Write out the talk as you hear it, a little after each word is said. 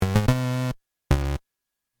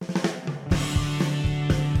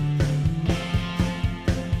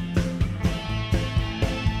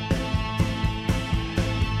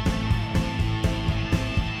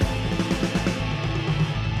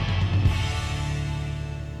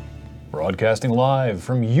Broadcasting live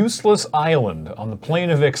from Useless Island on the plain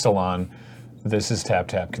of Ixalan, this is Tap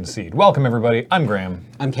Tap Concede. Welcome everybody, I'm Graham.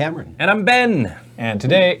 I'm Cameron. And I'm Ben. And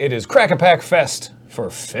today it is Crack-A-Pack Fest for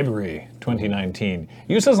February 2019.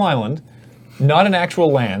 Useless Island, not an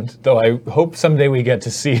actual land, though I hope someday we get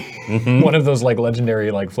to see one of those like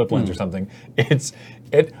legendary like fliplands or something.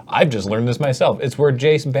 I've just learned this myself. It's where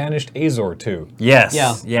Jace banished Azor to.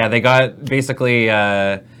 Yes. Yeah. They got basically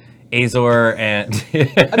Azor and...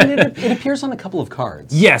 I mean, it appears on a couple of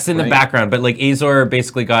cards. Yes, in the right? background, but like Azor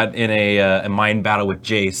basically got in a mind battle with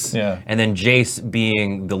Jace. Yeah. And then Jace,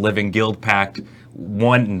 being the living guild pact,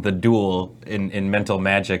 won the duel in mental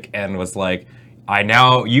magic and was like,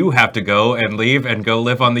 you have to go and leave and go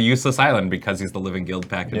live on the Useless Island because he's the living guild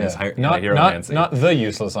pact in his Hieromancy. Not the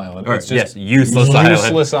Useless Island. Or, It's just Useless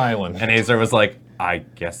Useless Island. And Azor was like, I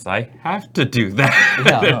guess I have to do that.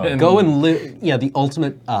 Yeah, go and live. Yeah, the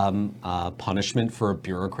ultimate punishment for a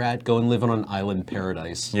bureaucrat: go and live on an island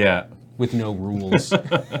paradise. Yeah. With no rules.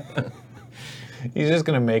 He's just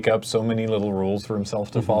going to make up so many little rules for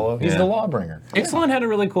himself to follow. He's Yeah. the lawbringer. Ixalan had a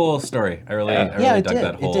really cool story. I really it dug did.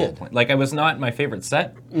 that whole. It did. Like, it was not my favorite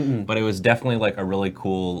set, but it was definitely like a really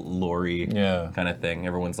cool lore-y kind of thing.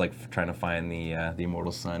 Everyone's like trying to find the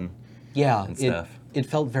immortal sun. Yeah, And stuff. it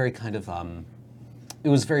felt very kind of. It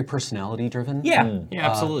was very personality driven. Yeah,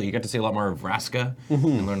 absolutely. You got to see a lot more of Vraska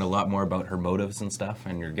and learn a lot more about her motives and stuff,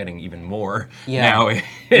 and you're getting even more now.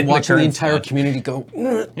 And watching the current entire stuff. community go.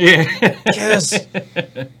 Yeah. Yes.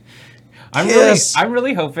 I'm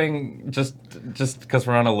really hoping just because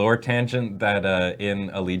we're on a lore tangent that in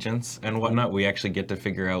Allegiance and whatnot, we actually get to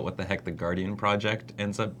figure out what the heck the Guardian Project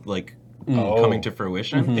ends up like coming to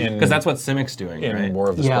fruition, because that's what Simic's doing, In right?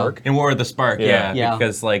 War of the Yeah. Spark. In War of the Spark, Yeah. Yeah.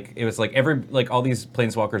 because like it was like all these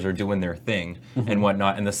planeswalkers are doing their thing and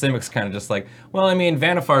whatnot, and the Simic's kind of just like, well, I mean,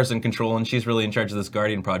 Vanifar's in control and she's really in charge of this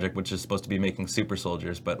Guardian Project, which is supposed to be making super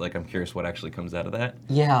soldiers, but like I'm curious what actually comes out of that.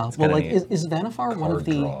 Yeah. Well, kinda like, neat. is Vanifar one Card of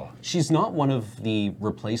the? draw. She's not one of the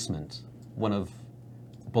replacement. One of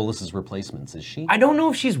Bolus's replacements, is she? I don't know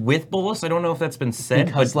if she's with Bolus. I don't know if that's been said,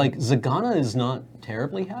 Because but like Zagana is not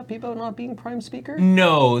terribly happy about not being Prime Speaker.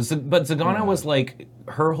 no, but Zagana was like,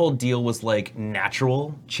 her whole deal was like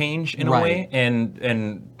natural change in a Right. way, and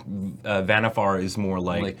Vanifar is more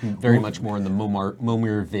Like very much more in the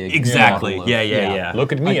Momir Vig. exactly, model of- yeah.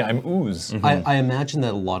 Look at me, I'm Ooze. I imagine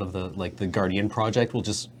that a lot of the Guardian Project will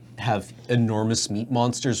just have enormous meat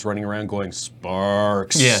monsters running around going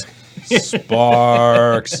Sparks. Yeah.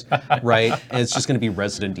 Sparks. Right? And it's just going to be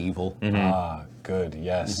Resident Evil. Ah, good,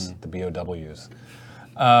 yes. The BOWs.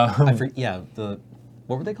 What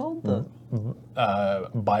were they called? The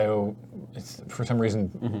For some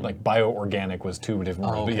reason, like bioorganic was two different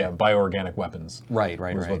words, but okay. yeah, bioorganic weapons. Right.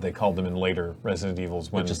 Was what they called them in later Resident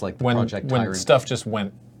Evils when just like the when, Project when Tyrant. stuff just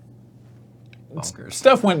went Bonkers.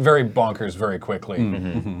 stuff went very bonkers very quickly.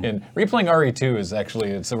 And replaying RE2 is actually,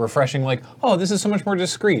 it's a refreshing like, oh, this is so much more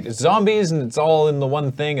discreet. It's zombies and it's all in the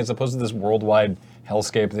one thing as opposed to this worldwide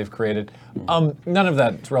hellscape they've created. None of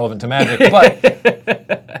that's relevant to Magic,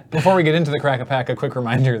 but before we get into the Crack-A-Pack, a quick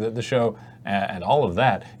reminder that the show and all of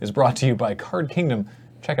that is brought to you by Card Kingdom.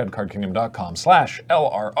 Check out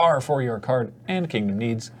cardkingdom.com/LRR for your card and kingdom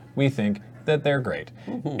needs. We think that they're great.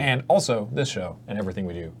 And also, this show and everything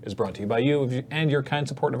we do is brought to you by you and your kind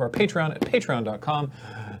support of our Patreon at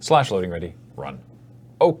patreon.com/loadingreadyrun.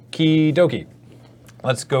 Okie dokie.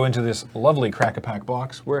 Let's go into this lovely Crack-A-Pack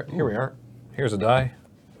box. Here we are. Here's a die.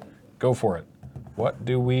 Go for it. What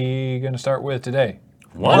do we gonna start with today?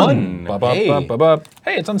 One. Ba-ba, Hey. ba-ba-ba.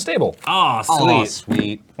 Hey, it's unstable. Oh, Oh, sweet.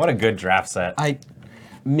 sweet. What a good draft set. I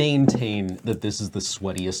maintain that this is the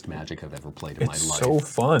sweatiest Magic I've ever played in It's my life. so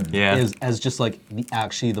fun. Yeah. As just like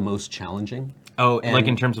actually the most challenging. Oh, like and-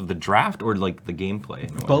 in terms of the draft or like the gameplay?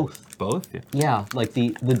 in a way? Both. Both? Yeah. Yeah, like the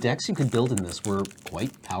decks you could build in this were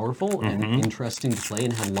quite powerful and interesting to play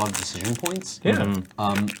and had a lot of decision points. Yeah.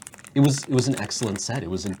 It was an excellent set. It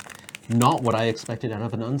was not what I expected out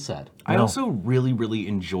of an unset. I also really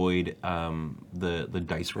enjoyed the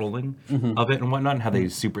dice rolling of it and whatnot, and how they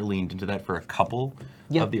super leaned into that for a couple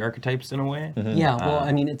of the archetypes in a way. Yeah, well,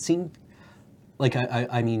 I mean, it seemed like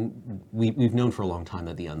I mean, we've known for a long time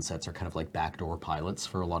that the unsets are kind of like backdoor pilots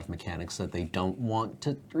for a lot of mechanics that they don't want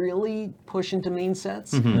to really push into main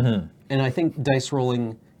sets. And I think dice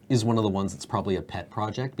rolling is one of the ones that's probably a pet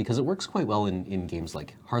project because it works quite well in games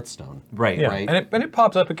like Hearthstone. Right. Yeah. Right. And it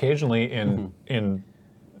pops up occasionally in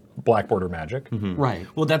Black Border Magic. Right.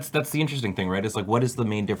 Well, that's the interesting thing, right? It's like, what is the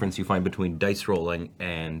main difference you find between dice rolling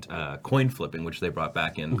and coin flipping, which they brought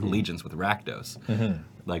back in Allegiance with Rakdos?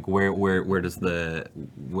 Like, where does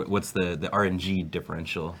what's the RNG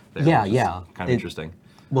differential there? Yeah, which is yeah. Kind of interesting.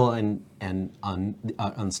 Well, and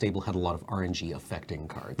Unstable had a lot of RNG affecting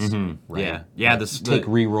cards. Right? Yeah. Take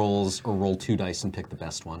re-rolls or roll 2 dice and pick the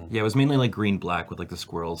best one. Yeah, it was mainly like green-black with like the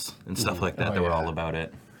squirrels and stuff like that. They were all about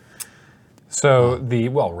it. So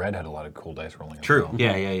red had a lot of cool dice rolling. As True. well.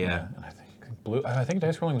 Yeah. And I think blue. I think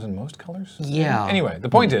dice rolling was in most colors. Yeah. Anyway, the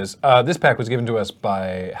point is, this pack was given to us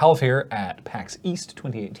by Halfir at PAX East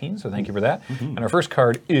 2018. So thank you for that. And our first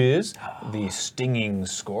card is the Stinging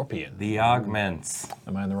Scorpion. The augments.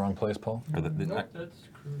 Am I in the wrong place, Paul? Or Nope, that's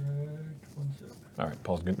correct. 1 sec. All right,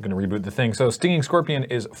 Paul's going to reboot the thing. So Stinging Scorpion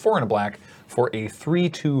is 4 and a black for a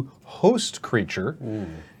 3/2 host creature.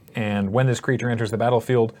 And when this creature enters the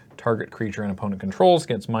battlefield, target creature and opponent controls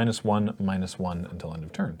gets -1/-1 until end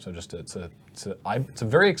of turn. So just it's a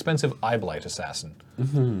very expensive Eye Blight assassin.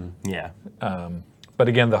 Yeah. But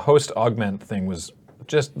again, the host augment thing was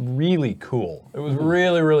just really cool. It was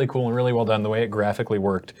really, really cool and really well done the way it graphically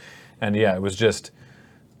worked. And yeah, it was just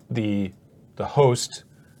the host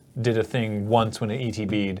did a thing once when it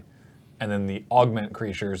ETB'd, and then the augment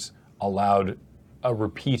creatures allowed a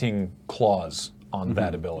repeating clause on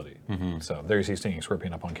that ability. So there you see Stinging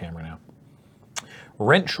Scorpion up on camera now.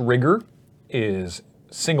 Wrench Rigger is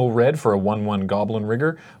single red for a 1/1 Goblin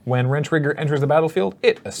Rigger. When Wrench Rigger enters the battlefield,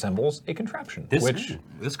 it assembles a contraption.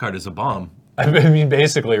 This card is a bomb. I mean,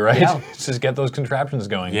 basically, right? Yeah. Just get those contraptions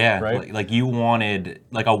going. Yeah, right. like you wanted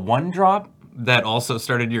like a 1-drop that also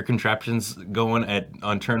started your contraptions going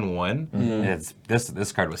on turn 1.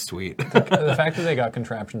 This card was sweet. The fact that they got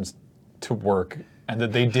contraptions to work and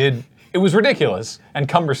that they did, it was ridiculous and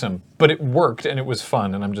cumbersome, but it worked and it was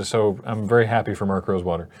fun. And I'm very happy for Mark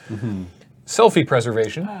Rosewater. Selfie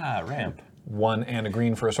Preservation. Ramp. 1 and a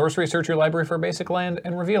green for a sorcery. Search your library for a basic land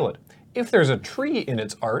and reveal it. If there's a tree in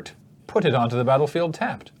its art, put it onto the battlefield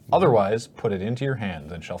tapped. Otherwise, put it into your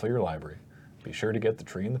hand and shuffle your library. Be sure to get the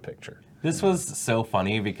tree in the picture. This was so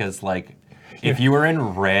funny because like if you were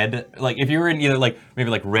in red, like if you were in either like maybe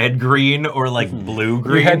like red green or like blue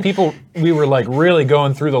green. We had people, we were like really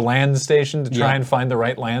going through the land station to try and find the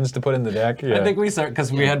right lands to put in the deck. Yeah. I think we started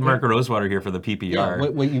because we had Mark Rosewater here for the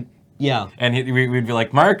PPR. And we'd be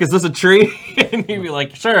like, Mark, is this a tree? And he'd be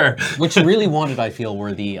like, sure. What you really wanted, I feel,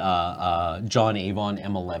 were the John Avon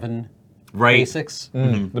M11 basics.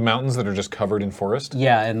 The mountains that are just covered in forest.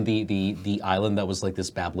 Yeah, and the island that was like this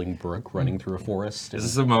babbling brook running through a forest. Is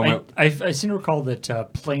this a moment? I seem to recall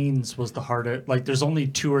that plains was the hardest. Like, there's only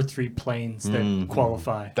 2 or 3 plains that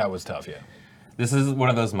qualify. That was tough, yeah. This is one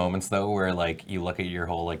of those moments though where like you look at your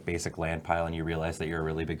whole like basic land pile and you realize that you're a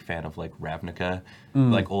really big fan of like Ravnica,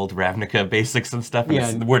 like old Ravnica basics and stuff,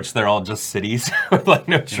 which they're all just cities with like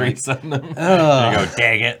no trees on them. And you go,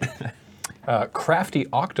 dang it. Crafty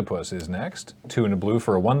Octopus is next. 2 and a blue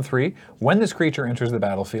for a 1/3. When this creature enters the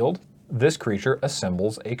battlefield, this creature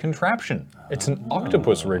assembles a contraption. It's an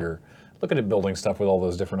octopus rigger. Look at it building stuff with all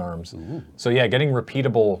those different arms. So yeah, getting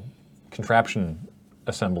repeatable contraption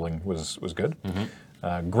assembling was good.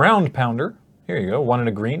 Ground Pounder. Here you go. 1 and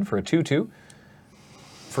a green for a 2/2.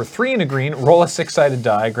 For 3 and a green, roll a 6-sided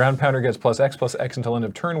die. Ground Pounder gets +X until end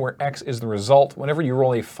of turn, where X is the result. Whenever you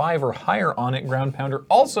roll a 5 or higher on it, Ground Pounder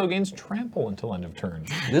also gains trample until end of turn.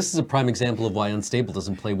 This is a prime example of why Unstable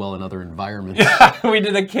doesn't play well in other environments. We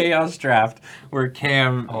did a chaos draft where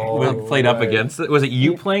Cam played up against it. Was it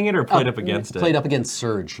you playing it or played up against it? Played up against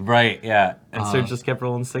Surge. Right, yeah. And Surge just kept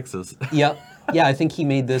rolling 6s. Yep. Yeah, I think he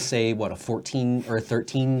made this a 14 or a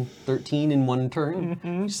 13 in one turn.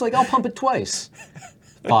 He's like, I'll pump it twice.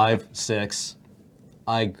 5, 6.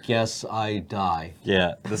 I guess I die.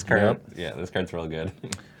 Yeah, this card. Yeah, this card's real good.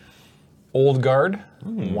 Old Guard,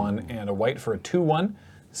 1 and a white for a 2/1.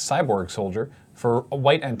 Cyborg Soldier, for a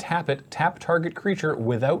white and tap it, tap target creature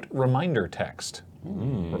without reminder text.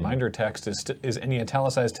 Reminder text is any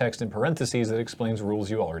italicized text in parentheses that explains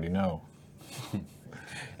rules you already know.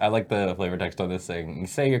 I like the flavor text on this thing. You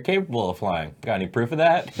say you're capable of flying. Got any proof of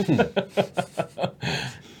that?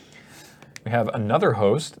 We have another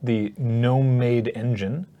host, the Gnome-Made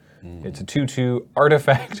Engine. It's a 2/2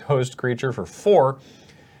 artifact host creature for 4.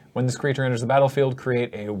 When this creature enters the battlefield,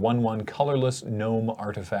 create a 1/1 colorless gnome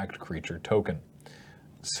artifact creature token.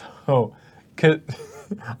 So,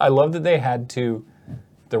 I love that they had to.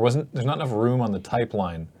 There's not enough room on the type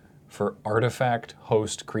line for artifact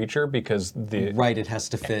host creature because it has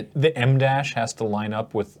to fit. The M dash has to line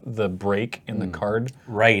up with the break in the card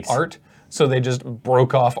art. So they just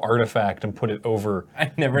broke off artifact and put it over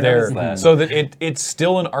I never there, noticed that. so that it's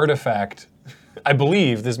still an artifact. I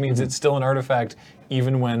believe this means it's still an artifact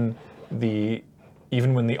even when the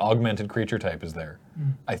augmented creature type is there.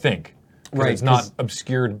 I think. Right, It's not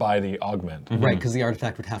obscured by the augment. Right, because the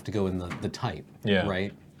artifact would have to go in the type. Yeah.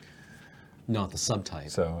 Right? Not the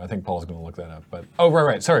subtype. So I think Paul's going to look that up. But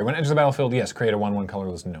right. Sorry. When it enters the battlefield, yes, create a 1/1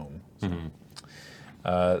 colorless gnome.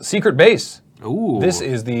 So. Secret base. Ooh. This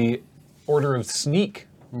is the Order of Sneak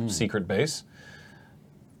secret base.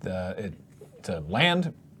 It's a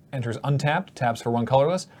land, enters untapped, taps for 1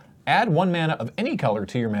 colorless. Add 1 mana of any color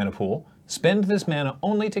to your mana pool. Spend this mana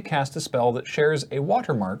only to cast a spell that shares a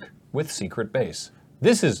watermark with secret base.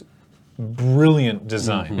 This is brilliant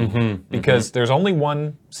design because there's only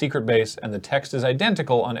 1 secret base and the text is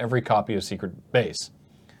identical on every copy of secret base,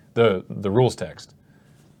 the rules text.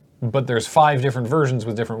 But there's 5 different versions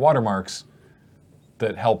with different watermarks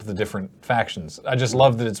that help the different factions. I just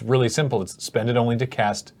love that it's really simple. It's spend it only to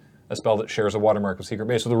cast a spell that shares a watermark with secret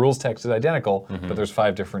base. So the rules text is identical, but there's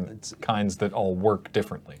 5 different kinds that all work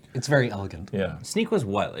differently. It's very elegant. Yeah. Sneak was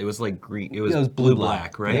what? It was like green. It was, was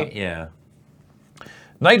blue-black, blue-black, right? Yeah.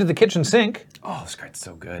 Knight of the Kitchen Sink. Oh, this card's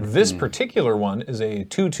so good. This particular one is a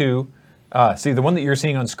 2/2. See, the one that you're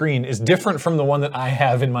seeing on screen is different from the one that I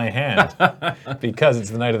have in my hand because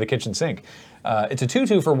it's the Knight of the Kitchen Sink. It's a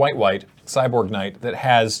 2/2 for white, Cyborg Knight, that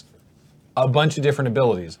has a bunch of different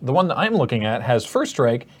abilities. The one that I'm looking at has First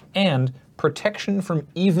Strike and Protection from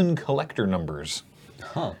Even Collector Numbers,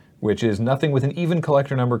 which is nothing with an even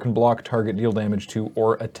collector number can block, target, deal damage to,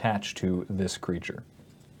 or attach to this creature.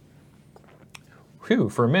 Phew,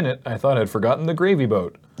 for a minute, I thought I'd forgotten the gravy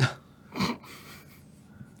boat.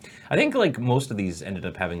 I think like most of these ended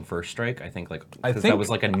up having First Strike. I think like I because think- that was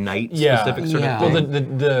like a knight Yeah. specific sort Yeah. of Well,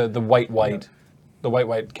 thing. the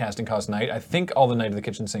white casting cost Knight. I think all the Knight of the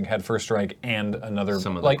Kitchen Sink had First Strike and another.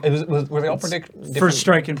 Some of like, were they all different? First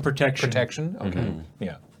strike and protection. Protection. Okay.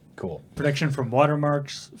 Yeah. Cool. Protection from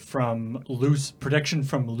watermarks, protection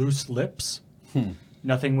from loose lips.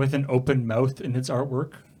 Nothing with an open mouth in its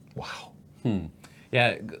artwork. Wow.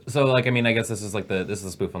 Yeah, so like I mean, I guess this is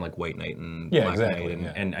a spoof on like White Knight and Yeah, Black exactly, Knight, and,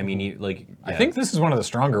 yeah. and I mean, yeah. I think this is one of the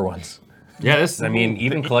stronger ones. yeah, this I mean,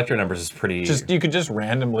 even collector numbers is pretty. You could just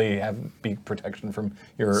randomly have be protection from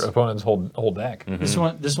your opponent's whole deck.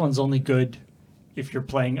 This one's only good if you're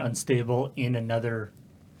playing unstable in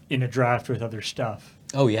a draft with other stuff.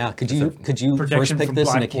 Oh yeah, could you first protection pick from this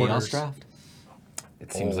in a black chaos borders. draft?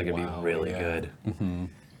 it seems like it'd be wow, really yeah. good.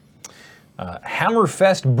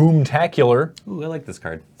 Hammerfest Boomtacular. Ooh, I like this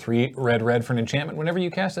card. 3 red for an enchantment. Whenever you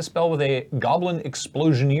cast a spell with a Goblin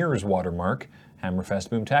Explosioneer's watermark, Hammerfest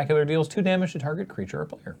Boomtacular deals 2 damage to target creature or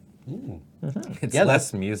player. It's Yeah,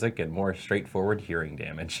 less music and more straightforward hearing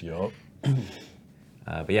damage. Yup.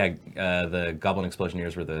 But yeah, the Goblin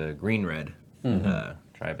Explosioneers were the green-red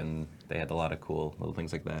tribe, and they had a lot of cool little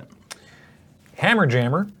things like that.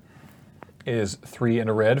 Hammerjammer is 3 and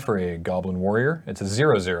a red for a Goblin Warrior. It's a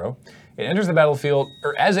 0/0. It enters the battlefield,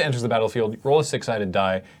 or as it enters the battlefield, roll a 6-sided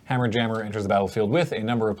die. Hammerjammer enters the battlefield with a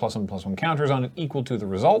number of +1/+1 counters on it equal to the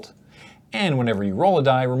result. And whenever you roll a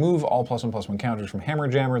die, remove all +1/+1 counters from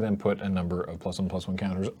Hammerjammer, then put a number of +1/+1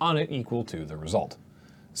 counters on it equal to the result.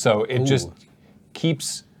 So it just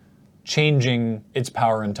keeps changing its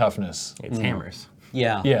power and toughness. It's hammers.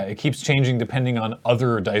 Yeah. Yeah, it keeps changing depending on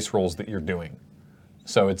other dice rolls that you're doing.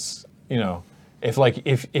 So it's, if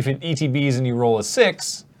it ETBs and you roll a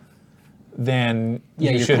 6, then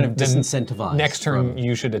Yeah, you you're should kind of then disincentivized next turn from-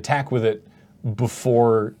 you should attack with it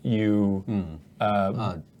before you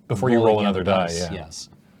before you roll Rolling another the die. dice, Yeah. Yes.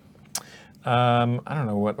 I don't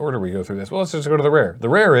know what order we go through this. Well, let's just go to the rare. The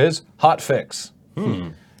rare is Hot Fix.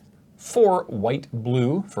 4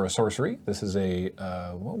 white-blue for a sorcery. This is a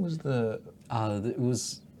what was the? It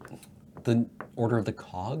was the Order of the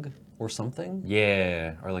Cog or something.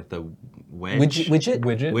 Yeah, or like the wedge. Widget.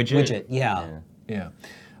 Widget? Yeah. Yeah.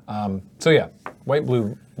 So yeah,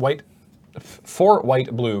 white, 4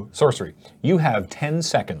 white-blue sorcery. You have 10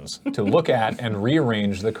 seconds to look at and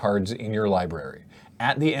rearrange the cards in your library.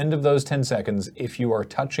 At the end of those 10 seconds, if you are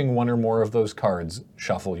touching one or more of those cards,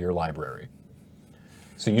 shuffle your library.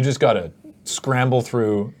 So you just gotta scramble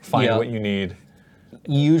through, find Yeah. what you need.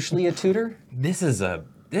 Usually a tutor. This is a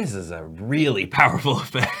really powerful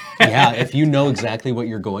effect. Yeah, if you know exactly what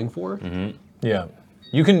you're going for. Yeah.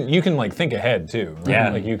 You can like think ahead too. Right? Yeah.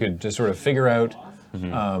 Like you could just sort of figure out.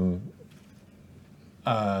 No,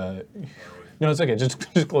 it's okay. Just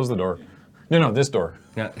close the door. No, this door.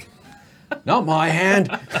 Yeah. Not my hand.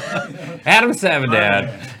 Adam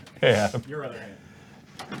Savadad. Yeah. Your other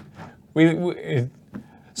hand.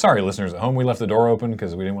 Sorry, listeners at home. We left the door open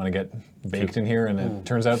because we didn't want to get baked in here, and it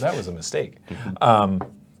turns out that was a mistake.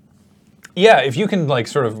 Yeah, if you can like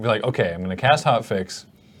sort of be like, okay, I'm going to cast Hot Fix.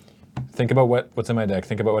 Think about what's in my deck.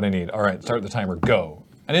 Think about what I need. All right, start the timer. Go.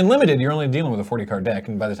 And in limited, you're only dealing with a 40-card deck,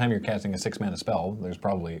 and by the time you're casting a 6-mana spell, there's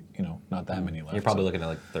probably not that many left. You're probably looking at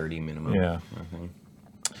like 30 minimum. Yeah.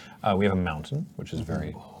 We have a mountain, which is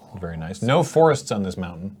very, very nice. No forests on this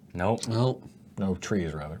mountain. Nope. Well, No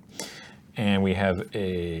trees, rather. And we have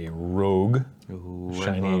a rogue, Ooh, I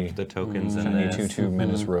shiny, love the tokens in shiny this. 2/2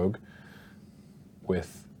 menace rogue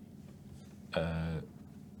with,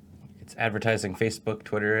 It's advertising Facebook,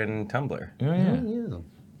 Twitter, and Tumblr. yeah.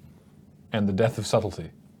 and the death of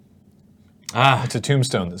subtlety. Ah, It's a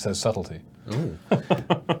tombstone that says subtlety.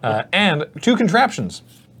 And 2 contraptions.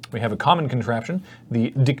 We have a common contraption,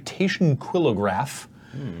 the Dictation Quillograph,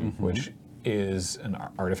 which is an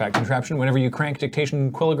artifact contraption. Whenever you crank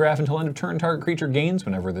Dictation Quillograph until end of turn, target creature gains.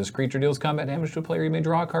 Whenever this creature deals combat damage to a player, you may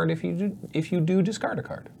draw a card. If you do, discard a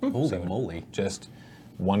card. Holy moly. Just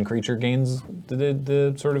one creature gains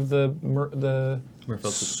the sort of the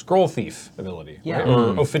Scroll Thief ability. Yeah. Right?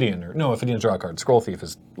 Or Ophidian. Ophidian's draw a card. Scroll Thief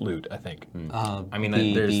is loot, I think. I mean,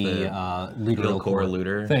 there's the Looter Ilkor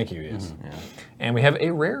Looter. Thank you, yes. And we have a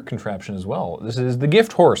rare contraption as well. This is the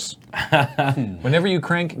Gift Horse. Whenever you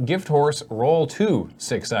crank Gift Horse, roll 2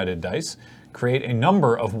 6-sided dice. Create a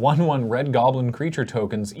number of 1/1 red goblin creature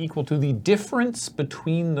tokens equal to the difference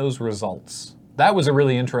between those results. That was a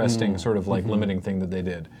really interesting sort of like limiting thing that they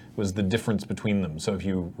did, was the difference between them. So if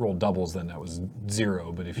you rolled doubles, then that was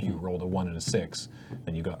 0, but if you rolled a 1 and a 6,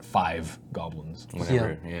 then you got 5 goblins.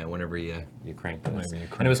 Whenever you crank this. Whenever you And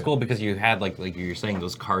crank it was it. cool because you had like you're saying,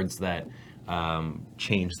 those cards that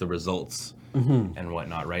change the results and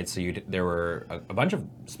whatnot, right? So there were a bunch of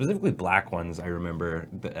specifically black ones, I remember,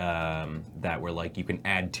 that were like you can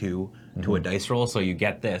add 2 to a dice roll. So you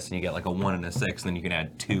get this and you get like a 1 and a 6, and then you can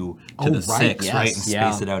add 2 to the 6, yes, right? And space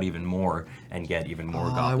yeah. it out even more and get even more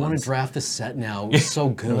goblins. I want to draft this set now. It was so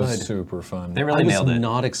It good. was super fun. They really I was nailed it.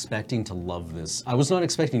 not expecting to love this. I was not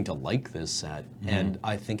expecting to like this set, and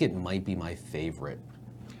I think it might be my favorite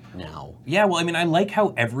now. Yeah, well, I mean, I like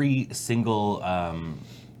how every single,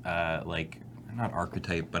 like, not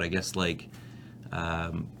archetype, but I guess like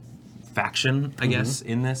faction, I guess,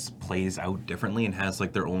 in this plays out differently and has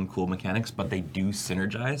like their own cool mechanics, but they do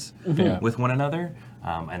synergize Yeah. with one another,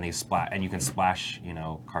 and they splash, and you can splash,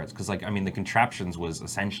 cards. Because like, I mean, the contraptions was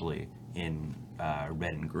essentially in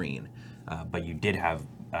red and green, but you did have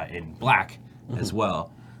in black as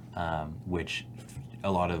well, which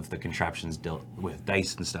a lot of the contraptions dealt with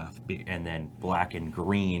dice and stuff, and then black and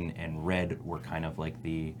green and red were kind of like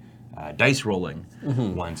the dice rolling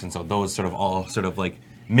ones, and so those sort of all sort of like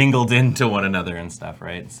mingled into one another and stuff,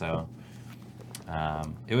 right? So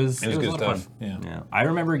it was good a lot of stuff, fun. yeah. I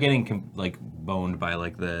remember getting like boned by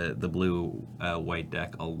like the blue white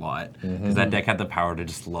deck a lot, because that deck had the power to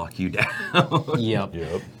just lock you down. Yep.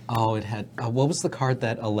 Yep. Oh, it had. What was the card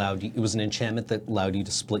that allowed you? It was an enchantment that allowed you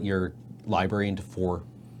to split your library into 4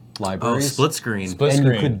 Oh, libraries. split screen. Split and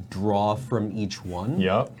screen. you could draw from each one.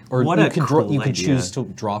 Yep. Or What you a could cool you could idea. choose to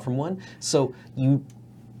draw from one. So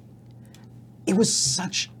it was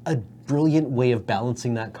such a brilliant way of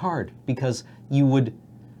balancing that card, because you would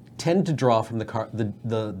tend to draw from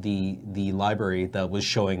the library that was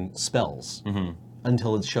showing spells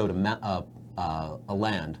until it showed a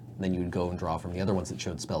land. Then you would go and draw from the other ones that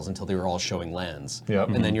showed spells until they were all showing lands. Yep.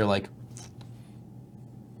 And then you're like,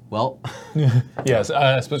 well, Yes,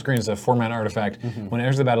 split screen is a 4-mana artifact. When it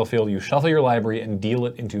enters the battlefield, you shuffle your library and deal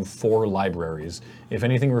it into 4 libraries. If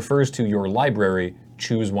anything refers to your library,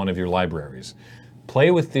 choose one of your libraries.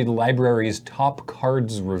 Play with the library's top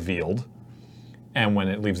cards revealed, and when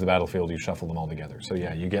it leaves the battlefield, you shuffle them all together. So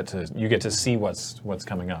yeah, you get to see what's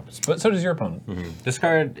coming up. But so does your opponent. This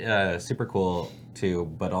card, super cool too,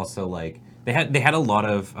 but also like they had a lot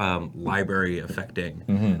of library affecting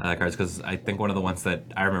cards, because I think one of the ones that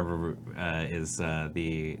I remember is I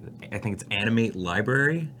think it's Animate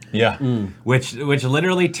Library, Yeah. which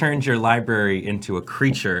literally turns your library into a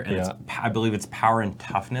creature, and Yeah. I believe its power and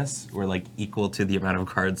toughness were like equal to the amount of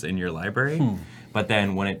cards in your library. But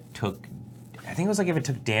then when it took, I think it was like if it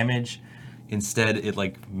took damage, instead it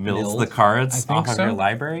like mills the Milled? cards I think off of so. your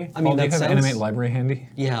library. I mean, Do you that have sounds, Animate Library handy?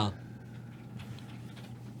 yeah.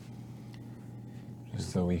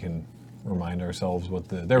 Just so we can remind ourselves what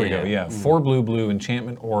the... There we go, Yeah. yeah. 4 blue,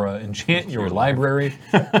 enchantment aura, enchant your library.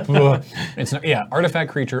 Ugh. It's not, yeah,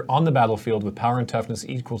 artifact creature on the battlefield with power and toughness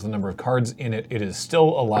equal to the number of cards in it. It is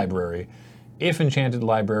still a library. If enchanted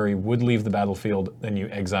library would leave the battlefield, then you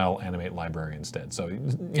exile animate library instead. So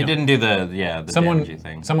It didn't do the damagey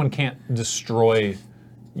thing. someone can't destroy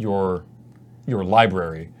your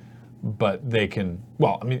library, but they can.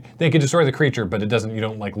 Well, I mean, they can destroy the creature, but it doesn't. You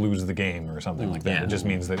don't like lose the game or something like that. yeah. It just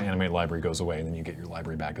means that animate library goes away, and then you get your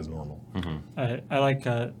library back as normal. I like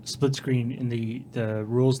split screen in the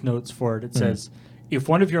rules notes for it. It says, if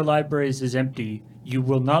one of your libraries is empty, you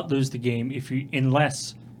will not lose the game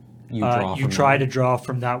unless You draw you from try that. to draw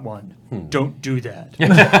from that one. Don't do that.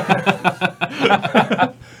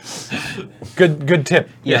 Good tip.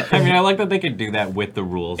 Yeah. I mean, I like that they could do that with the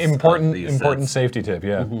rules. of Important these sets. safety tip.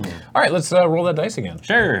 Yeah. All right, let's roll that dice again.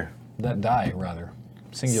 Sure. That die rather.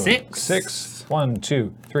 Singular. 6. 6. 1,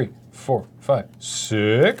 2, 3, 4, 5,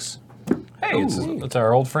 6. Hey, it's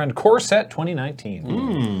our old friend Corset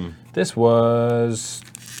 2019. This was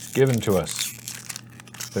given to us.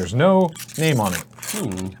 There's no name on it.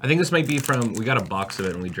 I think this might be from, we got a box of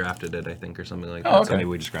it and we drafted it, I think, or something like that. Oh, So okay. maybe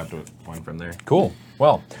we just grabbed one from there. Cool.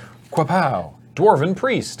 Well, Quapow, Dwarven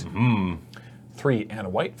Priest. 3 and a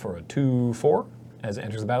white for a 2/4. As it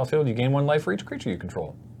enters the battlefield, you gain 1 life for each creature you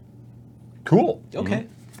control. Cool. Okay.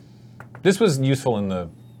 This was useful in the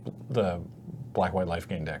black-white life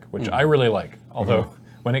gain deck, which I really like. Although,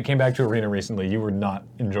 when it came back to Arena recently, you were not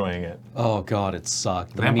enjoying it. Oh god, it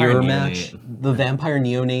sucked. The Vampire mirror Neonate. match, the Vampire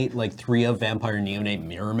Neonate, like 3 of Vampire Neonate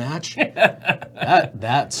mirror match.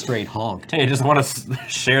 that straight honked. Hey, just want to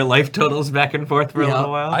share life totals back and forth for a Yeah.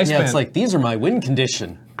 little while? I Yeah, spent it's like these are my win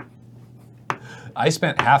condition. I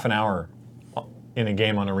spent half an hour in a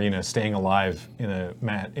game on Arena staying alive in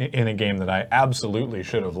a game that I absolutely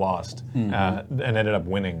should have lost and ended up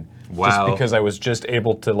winning. Wow. Just because I was just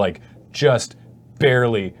able to just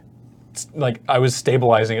barely, I was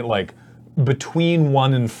stabilizing it between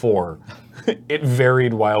 1 and 4. It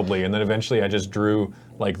varied wildly, and then eventually I just drew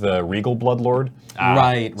the Regal Bloodlord.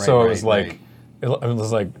 Right. So it was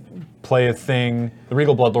play a thing. The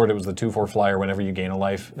Regal Bloodlord, it was the 2/4 flyer. Whenever you gain a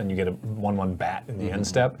life, then you get a 1/1 bat in the end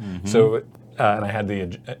step. So, and I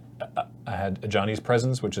had Ajani's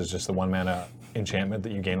Presence, which is just the 1 mana enchantment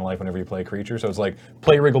that you gain a life whenever you play a creature. So it's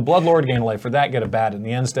play Regal Bloodlord, gain a life for that, get a bat in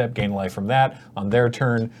the end step, gain a life from that. On their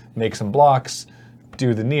turn, make some blocks,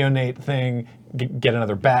 do the Neonate thing, get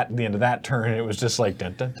another bat at the end of that turn. It was just dun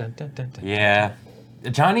dun dun dun dun dun. Yeah.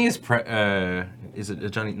 Johnny's is it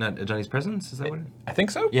Johnny? Not Johnny's Presence? Is that what? I think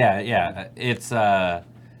so. Yeah. It's a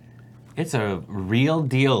real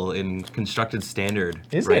deal in constructed standard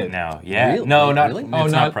Is right it? now. Yeah. Really? No, not Really? It's Oh,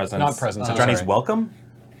 not not Presence. not Presence, I'm Johnny's sorry. Welcome.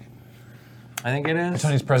 I think it is.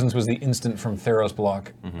 Johnny's Presence was the instant from Theros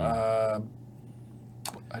block.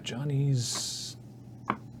 Johnny's.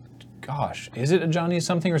 Gosh, is it a Johnny's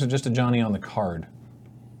something or is it just a Johnny on the card?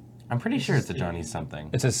 I'm pretty sure it's a Johnny's something.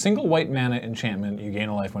 It's a single white mana enchantment. You gain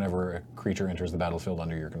a life whenever a creature enters the battlefield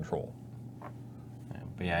under your control.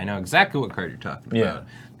 But yeah, I know exactly what card you're talking Yeah. about.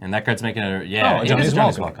 And that card's making it Oh, it Johnny's is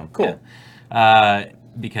Johnny's Welcome. Welcome. Cool. Yeah.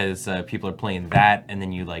 Because people are playing that, and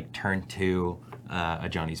then you turn to a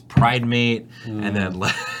Johnny's Pride Mate, and then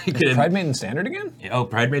Pride Mate in Standard again?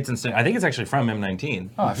 Pride Mate's instant. I think it's actually from M19.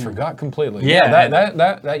 Oh, I forgot completely. Yeah,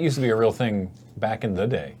 that used to be a real thing back in the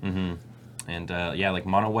day. And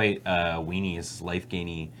mono white weenies, life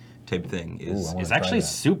gainy type thing I wanna is try actually that.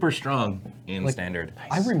 super strong in standard.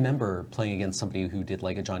 I remember playing against somebody who did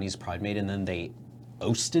a Johnny's Pride Mate and then they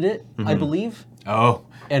oasted it, I believe, Oh,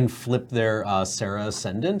 and flipped their Sarah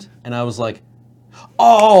Ascendant, and I was like,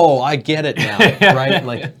 oh, I get it now,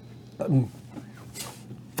 right?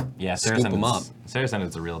 yeah, Scoop 'em up. Sarah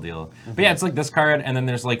Ascendant's a real deal. But yeah, it's this card, and then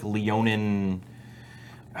there's Leonin.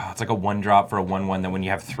 Oh, it's a 1-drop for a 1/1 that when you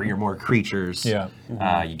have 3 or more creatures, Yeah.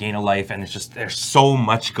 you gain a life, and it's just there's so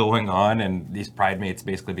much going on, and these Pride Mates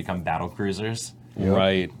basically become battle cruisers.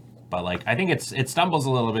 Right. But I think it stumbles a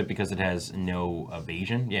little bit because it has no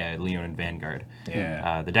evasion. Yeah, Leonin Vanguard.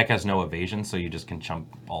 Yeah. The deck has no evasion, so you just can chump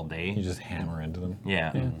all day. You just hammer into them.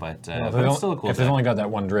 Yeah, but Well, it's still a cool if they've deck. only got that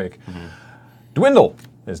one Drake. Dwindle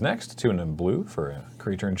is next. 2 and a blue for a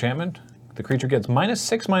creature enchantment. The creature gets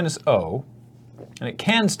 -6/-0, and it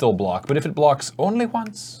can still block, but if it blocks only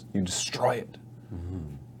once, you destroy it.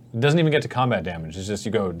 It doesn't even get to combat damage. It's just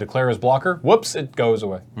you go declare as blocker. Whoops! It goes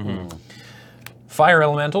away. Fire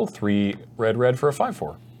Elemental, 3 red for a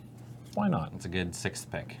 5/4. Why not? It's a good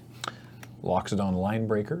 6th pick. Loxodon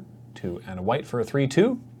Linebreaker, 2 and a white for a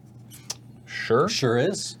 3/2. Sure. Sure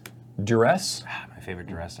is. Duress, My favorite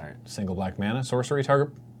duress art. single black mana, sorcery.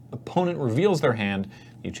 Target opponent reveals their hand.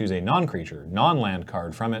 You choose a non-creature, non-land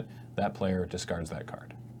card from it. That player discards that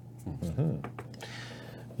card.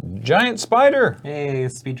 Giant Spider. Hey,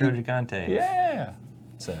 Speedro Gigante. Yeah.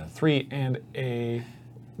 It's a 3 and a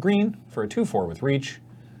green for a 2/4 with reach.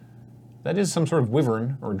 That is some sort of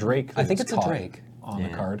wyvern or drake. I think that it's a caught drake. on the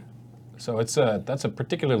Yeah. card. So that's a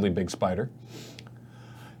particularly big spider.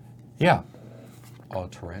 Yeah. Oh,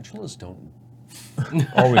 tarantulas don't.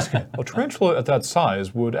 Always. A tarantula at that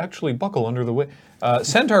size would actually buckle under the weight.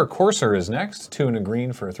 Centaur Courser is next. 2 and a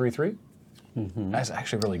green for a 3/3. That's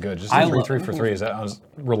actually really good. Just a I 3/3 for 3 is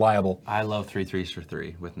reliable. I love 3/3s for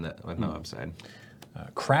 3 with no upside.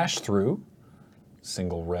 Crash Through.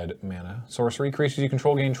 single red mana sorcery. Creatures you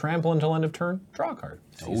control gain trample until end of turn. Draw a card.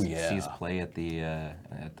 Sees play at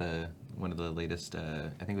the one of the latest. I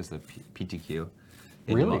think it was the PTQ.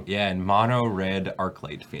 Really? Yeah, in mono red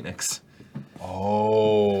Arclight Phoenix.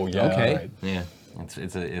 Oh, yeah. Okay. Right. Yeah,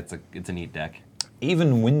 it's a neat deck.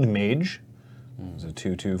 Even Wind Mage is a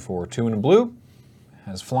 2/2 for 2 and a blue.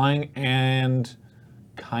 Has flying and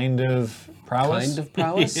kind of prowess. Kind of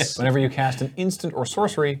prowess? Whenever you cast an instant or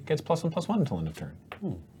sorcery, gets +1/+1 until end of turn.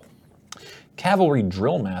 Cavalry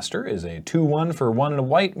Drill Master is a 2/1 for 1 and a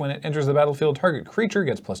white. When it enters the battlefield, target creature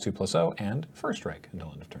gets +2/+0 and first strike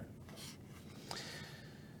until end of turn.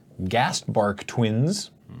 Ghastbark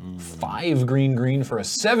Twins, 5 green for a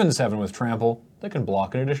 7/7 with trample that can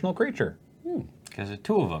block an additional creature. Because there's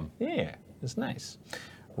 2 of them. Yeah, it's nice.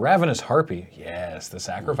 Ravenous Harpy, yes, the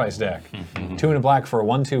sacrifice deck. 2 and a black for a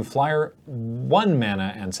 1/2 flyer, 1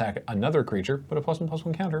 mana, and sack another creature. Put a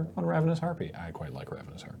 +1/+1 counter on Ravenous Harpy. I quite like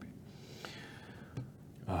Ravenous Harpy.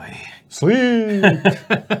 Sleep!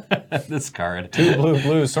 This card. 2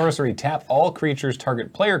 blue sorcery. Tap all creatures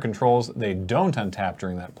target player controls. They don't untap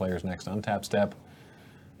during that player's next untap step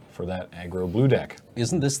for that aggro blue deck.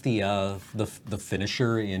 Isn't this the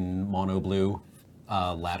finisher in mono blue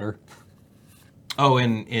ladder Oh,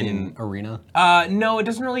 in Arena? no, it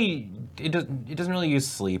doesn't really. It doesn't really use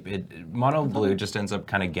sleep. Mono blue just ends up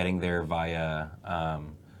kind of getting there via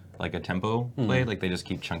like a tempo play. Like they just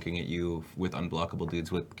keep chunking at you with unblockable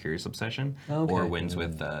dudes with Curious Obsession, Okay. or wins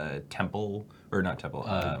with Temple or not Temple,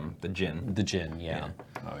 the Djinn. The Djinn, yeah.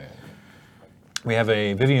 Oh, yeah. We have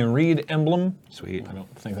a Vivian Reed emblem. Sweet. I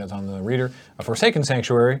don't think that's on the reader. A Forsaken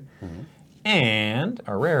Sanctuary. And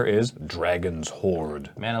our rare is Dragon's Horde.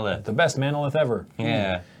 Manolith. The best manolith ever.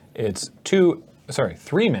 Yeah. It's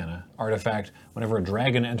 3 mana artifact. Whenever a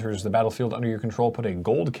dragon enters the battlefield under your control, put a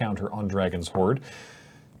gold counter on Dragon's Horde.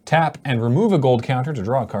 Tap and remove a gold counter to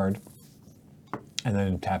draw a card. And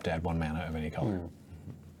then tap to add 1 mana of any color.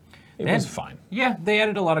 It was fine. Yeah, they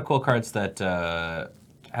added a lot of cool cards that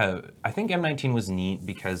I think M19 was neat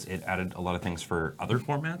because it added a lot of things for other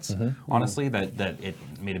formats, honestly, that it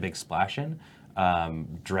made a big splash in.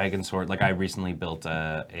 Dragon Sword, like I recently built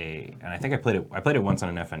and I think I played it once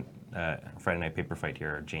on an FN, Friday Night Paper Fight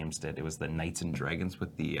here, James did. It was the Knights and Dragons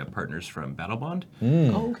with the partners from Battlebond.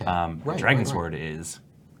 Oh, okay. Dragon Sword is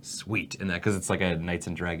sweet in that because it's like a Knights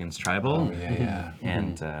and Dragons tribal. Oh, yeah.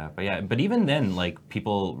 And but even then, like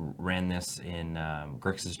people ran this in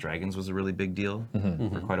Grixis Dragons was a really big deal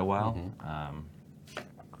for quite a while.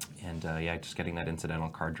 Just getting that incidental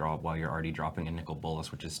card draw while you're already dropping a Nicol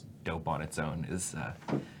Bolas, which is dope on its own, is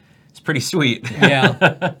it's pretty sweet.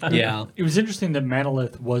 Yeah, yeah. It was interesting that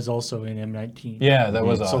Manolith was also in M19. Yeah, that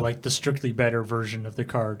was So odd. like the strictly better version of the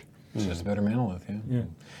card. It's just a better manolith, yeah. Yeah.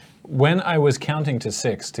 When I was counting to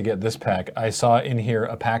 6 to get this pack, I saw in here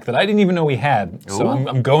a pack that I didn't even know we had. So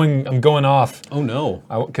I'm going off. Oh no.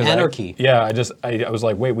 'Cause Anarchy. I was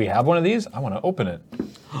like, wait, we have one of these? I want to open it.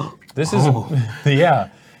 This is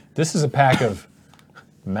this is a pack of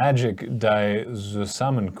Magic Die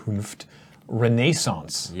Zusammenkunft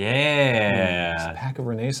Renaissance. It's a Yeah. pack of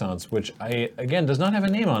Renaissance, which again does not have a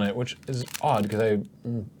name on it, which is odd because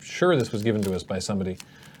I'm sure this was given to us by somebody.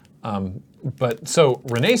 But so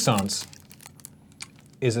Renaissance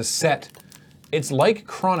is a set. It's like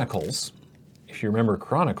Chronicles, if you remember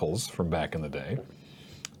Chronicles from back in the day.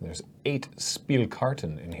 There's 8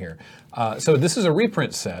 Spielkarten in here. So this is a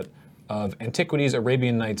reprint set of Antiquities,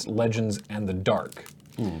 Arabian Nights, Legends, and the Dark,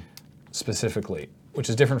 specifically, which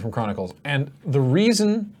is different from Chronicles. And the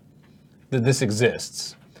reason that this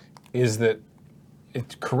exists is that,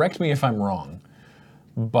 correct me if I'm wrong,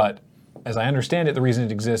 but as I understand it, the reason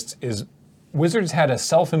it exists is Wizards had a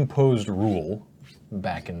self-imposed rule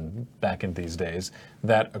back in these days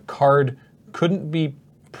that a card couldn't be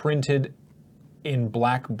printed in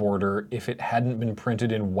black border if it hadn't been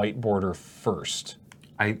printed in white border first.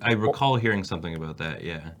 I recall hearing something about that,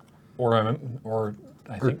 yeah. Or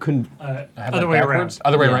I think I have Other that way backwards. around.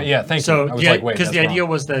 Other way around. Yeah, thank So you. I was like, wait, because that's the idea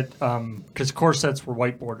wrong. was that because core sets were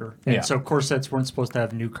white border, and Yeah. so core sets weren't supposed to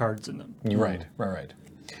have new cards in them. You're right.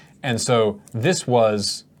 And so this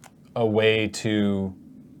was a way to.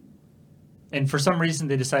 And for some reason,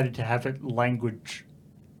 they decided to have it language.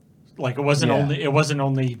 Like it wasn't Yeah.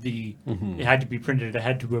 only the it had to be printed. It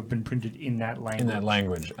had to have been printed in that language. In that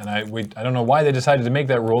language, and I don't know why they decided to make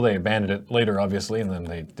that rule. They abandoned it later, obviously, and then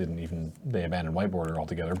they abandoned white border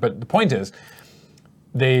altogether. But the point is,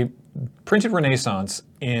 they printed Renaissance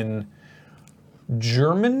in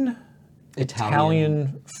German,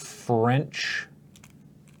 Italian, French.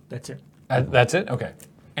 That's it. That's it. Okay,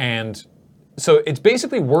 and so it's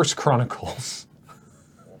basically worse Chronicles.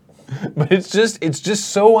 but it's just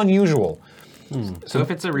so unusual. So if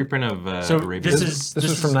it's a reprint of So Arabian, this This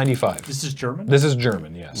is from '95. This is German. This is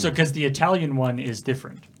German, yes. So because the Italian one is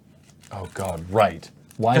different. Oh God, right.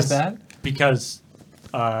 Why is that? Because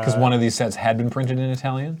Because one of these sets had been printed in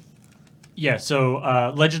Italian. yeah,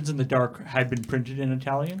 so Legends in the Dark had been printed in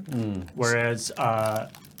Italian, whereas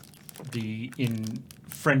in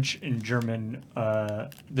French and German,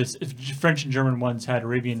 French and German ones had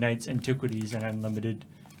Arabian Nights, Antiquities, and Unlimited,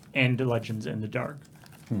 and Legends in the Dark.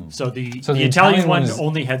 So the the Italian Italian one one is-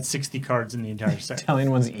 only had 60 cards in the entire set.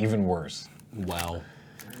 Italian one's even worse. Wow.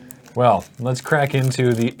 Well, let's crack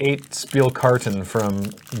into the 8 Spielkarten from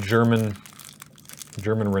German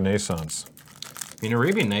Renaissance. I mean,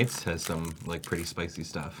 Arabian Nights has some like pretty spicy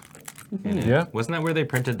stuff. In it. Yeah. Wasn't that where they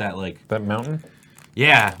printed that like? That mountain?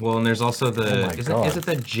 Yeah. Well, and there's also the. Oh my is God. it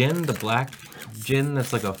the gin, the black gin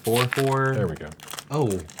that's like a 4/4? There we go. Oh,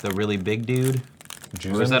 The really big dude.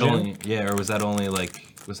 Or was Juzan that gin? only? Yeah. Or was that only like?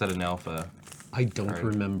 Was that an alpha? I don't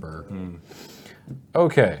remember.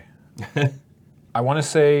 Okay. I want to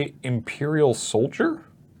say Imperial Soldier?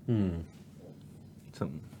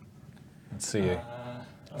 Something. Let's see.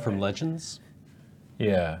 From Legends?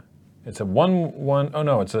 Yeah. It's a 1/1. Oh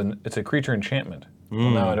no, it's a creature enchantment.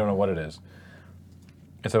 Well, now I don't know what it is.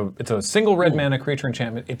 It's a single red mana creature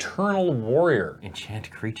enchantment, Eternal Warrior.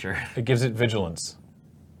 Enchant creature. It gives it vigilance.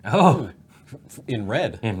 Oh. In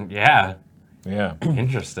red. And yeah. Yeah.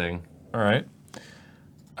 Interesting. All right.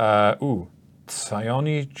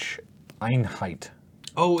 Psionic Einheit.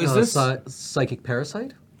 Oh, is this? Psychic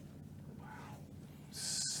Parasite?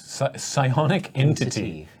 Psionic Entity.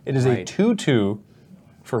 Entity. It is Right. a 2/2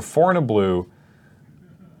 for 4 and a blue.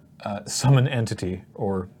 Summon Entity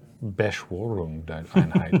or Beschwörung der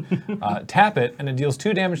Einheit. Tap it and it deals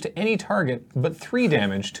 2 damage to any target, but 3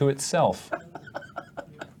 damage to itself.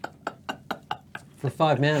 For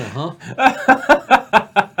 5 mana, huh?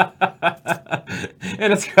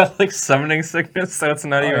 And it's got like summoning sickness, so it's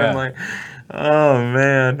not even yeah. like. Oh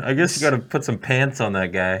man, I guess you got to put some pants on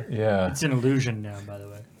that guy. Yeah. It's an illusion now, by the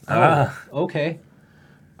way. Okay.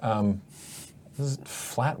 This is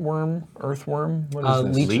flatworm, earthworm. What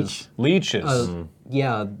is this? Leeches. Leeches.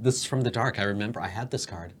 Yeah, this is from the dark. I remember. I had this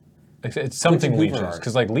card. It's something Quentin Hoover leeches, art.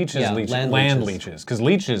 because like leeches, Yeah, leeches, land land leeches. leeches, because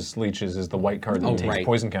leeches is the white card that Oh, takes right.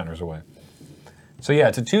 poison counters away. So yeah,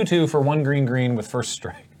 it's a 2/2 for 1 green with first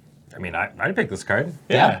strike. I mean, I'd pick this card.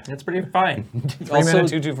 Yeah. It's pretty fine. 3 mana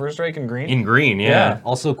 2/2 first strike in green. In green, yeah. Yeah.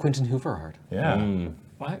 Also, Quentin Hoover art. Yeah.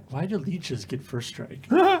 Why do leeches get first strike?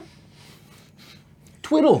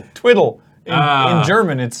 Twiddle. Twiddle. In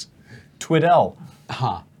German, it's twiddle.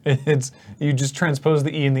 Ha. It's you just transpose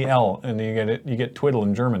the E and the L, and you get it. You get twiddle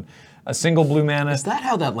in German. A single blue mana. Is that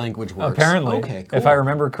how that language works? Apparently, Okay, cool. if I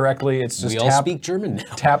remember correctly, it's just we all tap, speak German now.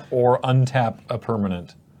 tap or untap a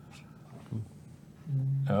permanent.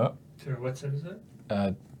 Oh, So what set is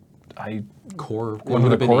that? I Core. One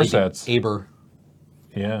of the core sets. Aber.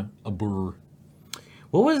 yeah. Aber.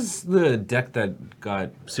 What was the deck that got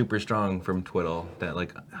super strong from Twiddle? That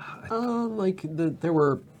like, There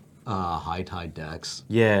were high tide decks.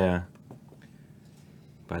 yeah.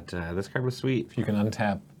 But this card was sweet. If you can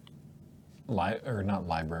untap, or not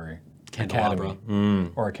library, Candelabra.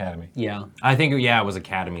 Academy, or Academy. Yeah. I think it was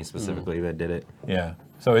Academy specifically that did it. Yeah.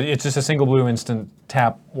 So it's just a single blue instant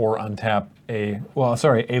tap or untap a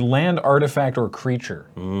land artifact or creature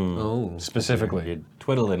Oh. specifically. You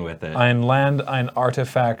twiddle in with it. Ein Land, ein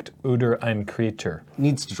Artefakt oder ein Creature.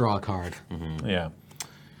 Needs to draw a card. Yeah.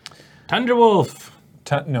 Tundra Wolf.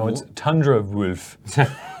 No, it's Tundra Wolf.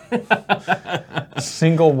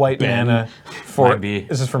 Single white mana for. Might be.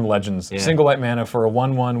 This is from Legends. Yeah. Single white mana for a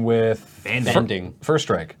 1/1 with Bending. first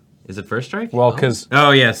strike. Is it first strike? Well, because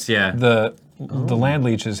Oh yes, yeah. the land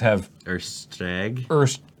leeches have Erstag.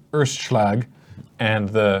 Erstschlag, and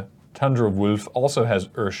the Tundra Wolf also has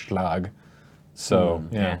Erstschlag. So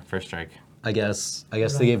yeah. First strike. I guess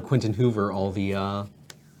they gave Quentin Hoover all the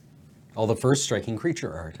first striking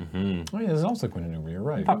creature art. Oh yeah, there's also Quentin Hoover. You're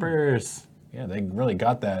right. Poppers. Yeah, they really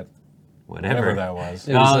got that. Whatever Whatever that was.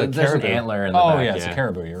 It was No, a there's an caribou. antler in the Oh back. yeah, it's a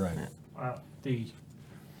caribou. You're right. Wow. The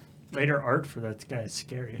later art for that guy is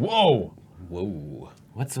scary. Whoa. Whoa.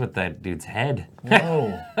 What's with that dude's head?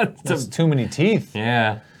 Whoa. That's too many teeth.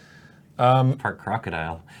 Yeah. Part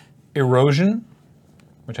crocodile. Erosion,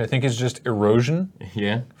 which I think is just erosion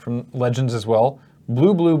Yeah. from Legends as well.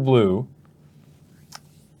 Blue, blue, blue.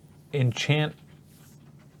 Enchant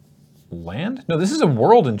land? No, this is a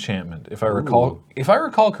world enchantment, if I recall. Ooh. If I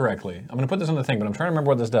recall correctly, I'm going to put this on the thing, but I'm trying to remember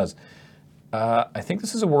what this does. I think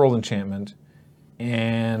this is a world enchantment,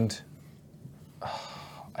 and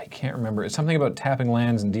I can't remember. It's something about tapping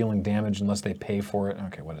lands and dealing damage unless they pay for it.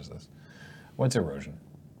 Okay, what is this? What's erosion?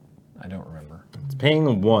 I don't remember. It's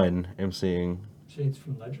paying 1, I'm seeing. Shades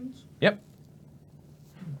from Legends? Yep.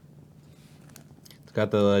 It's got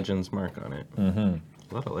the Legends mark on it. Mm-hmm.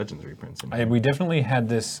 A lot of Legends reprints in here. We definitely had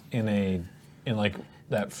this in like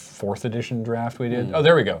that 4th edition draft we did. Oh,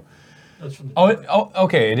 there we go. That's from the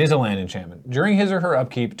Okay, it is a land enchantment. During his or her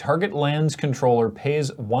upkeep, target land's controller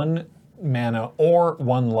pays 1 mana or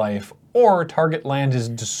 1 life, or target land is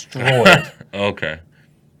destroyed. Okay.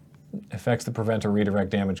 Effects that prevent or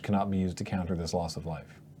redirect damage cannot be used to counter this loss of life.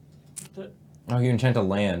 Oh, you enchant a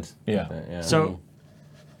land. Yeah. Yeah. So,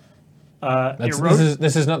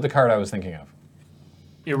 This is not the card I was thinking of.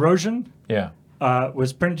 Erosion Yeah.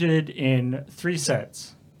 was printed in 3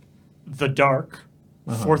 sets. The Dark,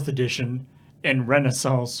 4th edition, and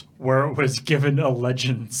Renaissance, where it was given a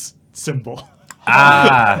Legends symbol.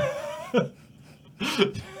 Ah.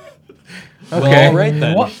 Well, Okay. all right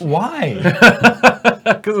then. What? Why?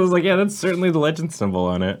 Because it was like, yeah, that's certainly the legend symbol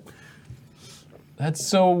on it. That's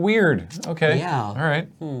so weird. Okay. Yeah. All right.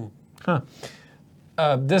 Huh.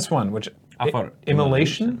 This one, which I thought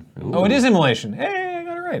Immolation? Oh, it is Immolation. Hey, I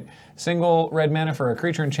got it right. Single red mana for a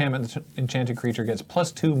creature enchantment. The enchanted creature gets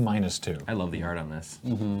 +2/-2. I love the art on this.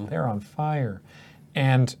 They're on fire.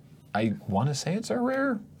 And I want to say it's a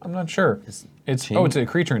rare. I'm not sure. It's a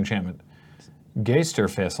creature enchantment.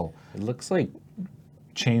 Geisterfessel. It looks like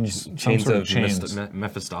Chains. Some chains sort of of chains.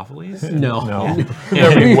 Mephistopheles. No. No.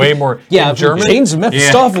 There'd be way more. Yeah, In German. Chains of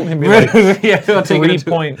Mephistopheles. It'd be like Yeah, I'll take it.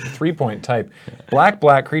 3-point type.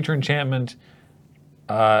 Black creature enchantment.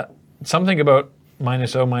 Something about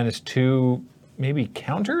 -0/-2, maybe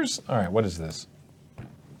counters? All right, what is this?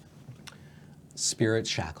 Spirit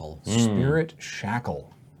Shackle. Spirit Shackle.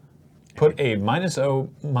 Put a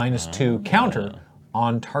 -0/-2 counter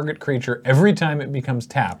on target creature every time it becomes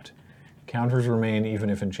tapped. Counters remain even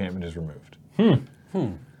if enchantment is removed.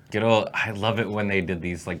 Good old, I love it when they did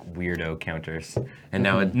these like weirdo counters, and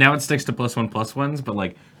now it sticks to +1/+1s. But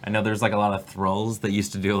like I know there's like a lot of thralls that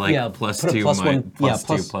used to do like Yeah, plus put a two, plus one- yeah,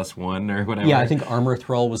 +2 plus- +1 or whatever. Yeah, I think Armor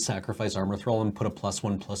Thrall was sacrifice Armor Thrall and put a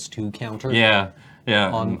 +1/+2 counter Yeah.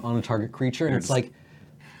 on a target creature, and it's like,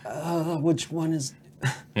 which one is?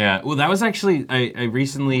 Yeah, well, that was actually I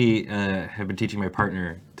recently have been teaching my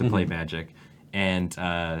partner to play Magic, and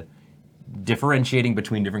differentiating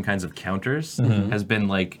between different kinds of counters has been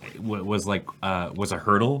like was a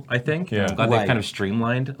hurdle, I think. Yeah. I'm glad Right. they've kind of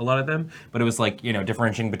streamlined a lot of them, but it was like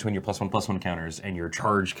differentiating between your +1/+1 counters and your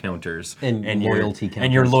charge counters And your loyalty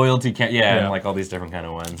and your counters. loyalty Yeah. and like all these different kind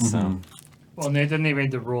of ones. So Well, and then they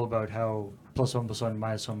made the rule about how +1/+1,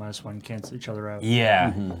 -1/-1 cancel each other out.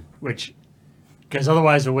 yeah, Which, because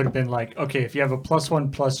otherwise it would have been like, okay, if you have a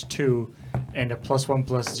 +1/+2 and a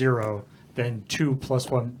 +1/+0, then two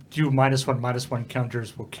 -1/-1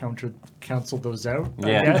 counters will cancel those out.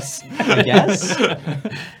 Yeah. I guess. I guess.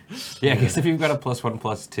 yeah. I guess if you've got a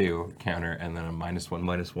 +1/+2 counter and then a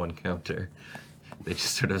 -1/-1 counter, they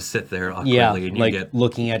just sort of sit there awkwardly, Yeah, and like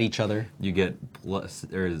looking at each other. you get plus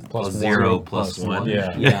or Plus +0 one, plus +1. one.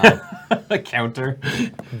 Yeah. Yeah. a counter.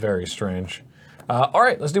 Very strange. All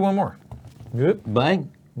right, let's do one more. Good. Bang.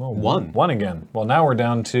 Well, One. One again. Well, now we're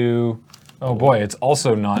down to. Oh boy, it's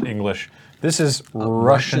also not English. This is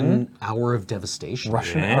Russian. Hour of Devastation.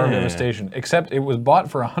 Russian Yeah. Hour of Devastation. Except it was bought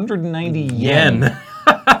for 190 yen.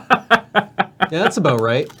 Yeah, that's about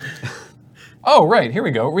right. Oh, right. Here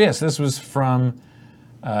we go. Yes, this was from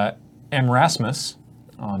Rasmus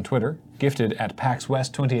on Twitter. Gifted at PAX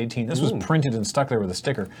West 2018. This was printed and stuck there with a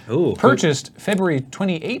sticker. Ooh. Purchased February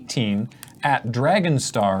 2018 at Dragon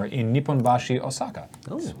Star in Nipponbashi, Osaka.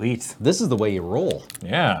 Sweet. This is the way you roll.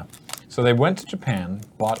 Yeah. So they went to Japan,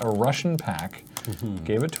 bought a Russian pack,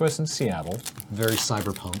 gave it to us in Seattle. Very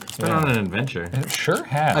cyberpunk. It's been on an adventure. It sure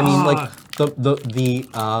has. I mean, like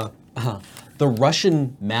the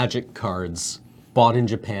Russian Magic cards bought in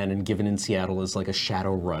Japan and given in Seattle is like a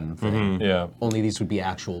Shadowrun thing. yeah. Only these would be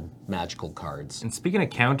actual magical cards. And speaking of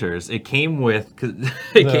counters, it came with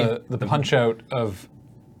The punch out of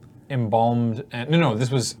embalmed. And, no,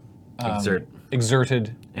 this was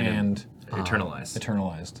exerted and Eternalized.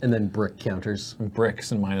 eternalized. And then brick counters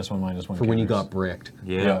Bricks and -1/-1. for when you got bricked.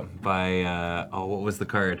 Yeah. Yeah. By what was the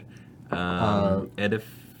card?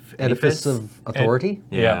 Edifice of Authority?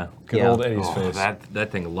 Yeah. Good Yeah. old Eddie's Oh, face.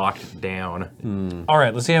 that thing locked down. All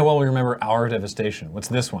right, let's see how well we remember Hour of Devastation. What's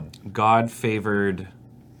this one? God favored.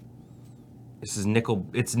 This is nickel.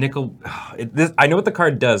 It's nickel. I know what the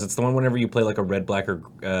card does. It's the one whenever you play like a red, black, or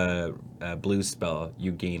blue spell,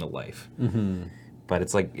 you gain a life. But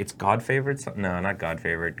it's like, it's God favored? No, not God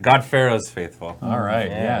favored. God Pharaoh's faithful. All right,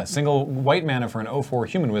 yeah. Single white mana for an 0/4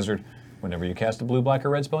 human wizard. Whenever you cast a blue, black, or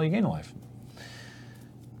red spell, you gain a life.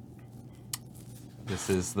 This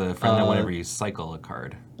is the friendly whenever you cycle a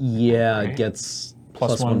card. Yeah, Right. it gets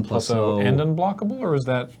 +1/+0 and unblockable, or is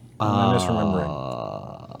that am I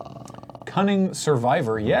misremembering? Cunning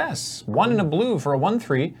Survivor, yes. 1 and a blue for a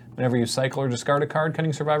 1/3. Whenever you cycle or discard a card,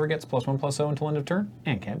 Cunning Survivor gets +1/+0 until end of turn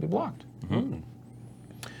and can't be blocked.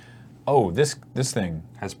 Oh, this thing.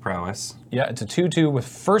 Has prowess. Yeah, it's a 2/2 with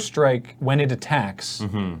first strike when it attacks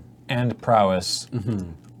and prowess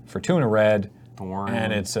for 2 and a red. Thorn.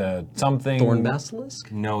 And it's a something. Thorn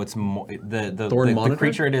Basilisk? No, it's the Thorn Monitor?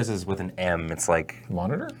 creature it is with an M. It's like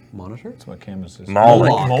Monitor? Monitor? That's what Camus is.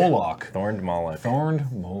 Moloch. Moloch. Thorned Moloch.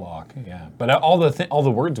 Thorned Moloch, yeah. But all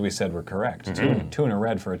the words we said were correct. Two and a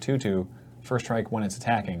red for a 2/2, first strike when it's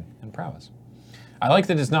attacking, and prowess. I like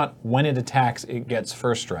that it's not when it attacks, it gets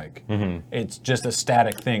first strike. It's just a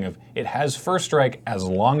static thing of it has first strike as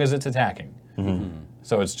long as it's attacking.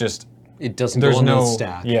 So it's just It doesn't there's go on no the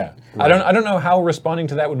stack. Yeah. I don't know how responding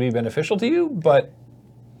to that would be beneficial to you, but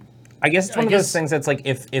I guess it's one of guess- those things that's like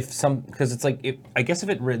if some because it's like I guess if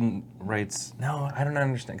it writes no, I don't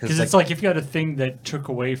understand Because it's like if you had a thing that took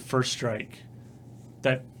away first strike,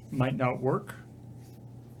 that might not work.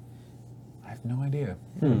 I have no idea.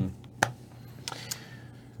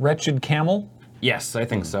 Wretched Camel. yes, I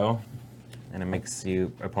think so, and it makes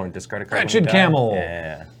you opponent discard a card. when Wretched you die. Camel.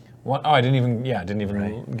 Yeah. What? Oh, I didn't even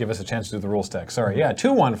give us a chance to do the rule stack. Sorry. Yeah,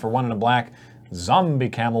 2/1 for 1 and a black. Zombie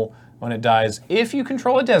Camel. When it dies, if you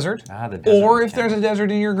control a desert, The desert or if camel. there's a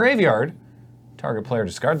desert in your graveyard, target player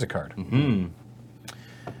discards a card.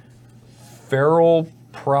 Feral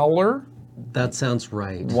Prowler. That sounds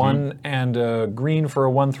right. 1 and a green for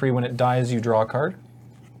a 1/3. When it dies, you draw a card.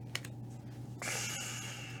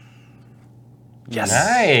 Yes.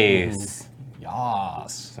 Nice.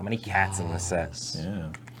 Yas. So many cats in this set. Yeah.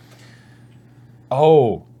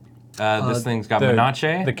 Oh, This thing's got the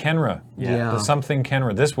Menache, the Kenra. Yeah. The something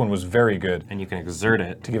Kenra. This one was very good. and you can exert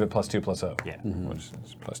it. To give it +2/+0. Yeah. Which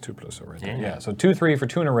is +2/+0 right there. Yeah. Yeah. So 2/3 for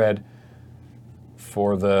 2 and a red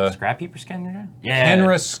for the Scrap Heaper Scanner? Yeah.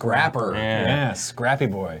 Kenra Scrapper. Yeah. Yeah, Scrappy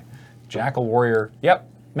Boy. Jackal Warrior. Yep.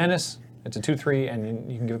 Menace. It's a 2/3,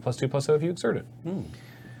 and you can give it +2/+0 if you exert it.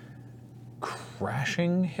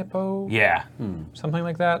 Crashing Hippo? Yeah. Something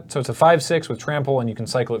like that. So it's a 5/6 with trample, and you can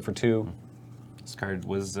cycle it for 2. This card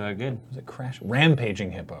was good. Is it Crash?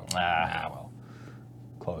 Rampaging Hippo. Well.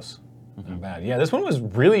 Close. Not bad. Yeah, this one was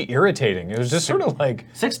really irritating. It was just sort of like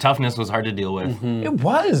 6 toughness was hard to deal with. it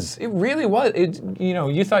was. It really was.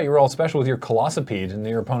 You thought you were all special with your Colossopede, and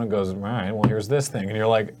your opponent goes, all right, well, here's this thing. And you're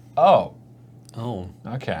like, oh, Oh.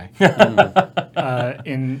 okay.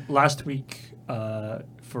 In last week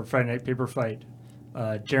for Friday Night Paper Fight,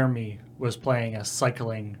 Jeremy was playing a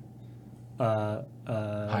cycling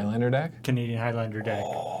Highlander deck? Canadian Highlander deck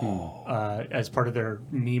as part of their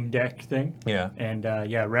meme deck thing. Yeah. And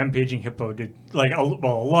Rampaging Hippo did a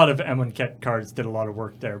lot of Amonkhet cards did a lot of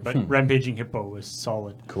work there, but Rampaging Hippo was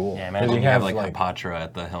solid. Cool. Yeah, Did imagine he you have like Hapatra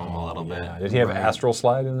at the helm a little yeah. bit. Did he have Astral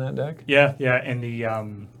Slide in that deck? Yeah, and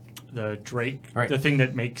the Drake, Right. the thing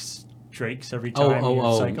that makes Drakes every Oh, time you oh,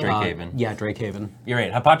 oh. cycle. Drakehaven. Yeah, Drakehaven. You're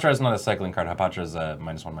right. Hapatra is not a cycling card. Hapatra is a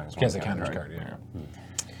 -1/-1. He has a counters card, yeah.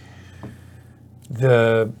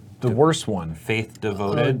 The worst one. Faith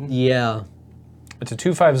Devoted. Yeah. It's a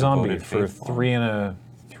 2/5 zombie Devoted for Faithful.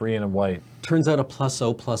 3 and a white. Turns out a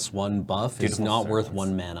 +0/+1 buff is Dutiful not worth Servants.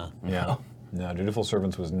 1 mana. Yeah. No, Dutiful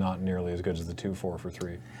Servants was not nearly as good as the 2/4 for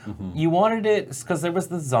 3. You wanted it because there was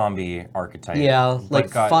the zombie archetype. Yeah, but like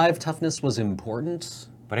it got- 5 toughness was important.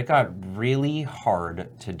 But it got really hard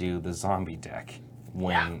to do the zombie deck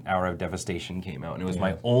when Hour of Devastation came out. And it was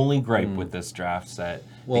my only gripe with this draft set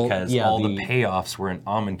Well, because yeah, all the the- payoffs were in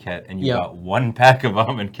Amonkhet and you Yeah. got 1 pack of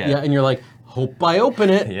Amonkhet. Yeah, and you're like, hope I open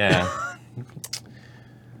it. Yeah.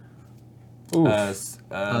 Oof.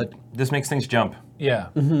 This makes things jump. Yeah.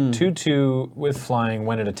 2/2 with flying.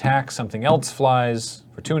 When it attacks, something else flies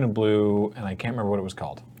for 2 and a blue, and I can't remember what it was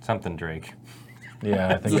called. Something Drake. Yeah,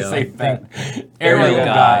 I think It's a safe bet. Aerial Aerial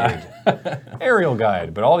Guide. Aerial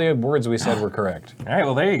Guide, but all the words we said were correct. All right,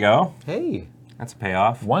 well, there you go. Hey. That's a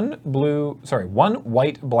payoff. 1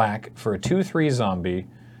 white black for a 2/3 zombie.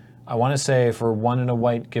 I want to say for 1 and a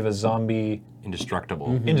white, give a zombie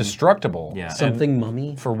Indestructible. indestructible. Yeah. And Something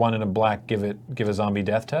mummy. for 1 and a black, give a zombie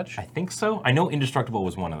death touch. I think so. I know Indestructible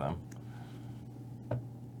was one of them.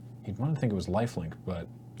 You'd want to think it was lifelink, but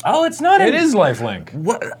Oh, it's not. it is lifelink.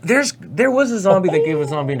 What? There was a zombie that gave a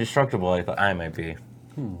zombie Indestructible. I thought I might be.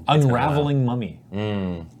 Unraveling Mummy.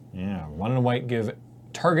 Yeah, 1 and a white, give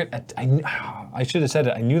target. I should have said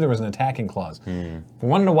it. I knew there was an attacking clause. For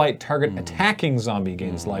 1 and a white, target attacking zombie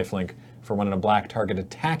gains lifelink. For 1 and a black, target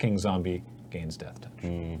attacking zombie gains death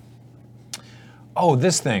touch. Oh,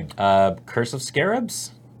 this thing. Curse of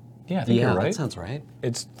Scarabs? Yeah, I think Yeah, you're right. that sounds right.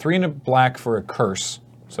 It's 3 and a black for a curse,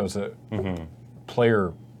 so it's a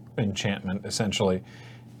player enchantment essentially.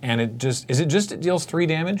 And it deals 3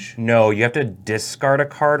 damage, No, you have to discard a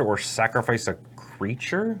card or sacrifice a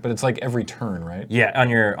creature. but it's like every turn, right? Yeah, on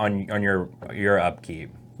your upkeep.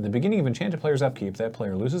 At the beginning of enchanted player's upkeep, that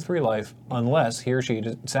player loses 3 life unless he or she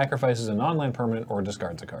sacrifices a non-land permanent or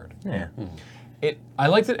discards a card. Yeah. I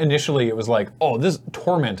liked it initially. It was like, oh, this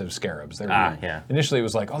torment of scarabs. Yeah. Initially, it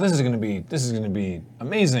was like, oh, this is going to be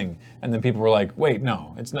amazing. And then people were like, wait,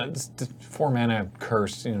 no, it's not. It's 4 mana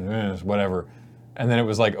curse, whatever. And then it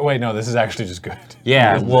was like, oh wait, no, this is actually just good.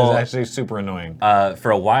 Yeah, this well- is actually super annoying.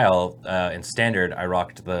 For a while in Standard, I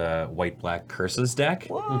rocked the white-black curses deck,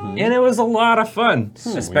 and it was a lot of fun.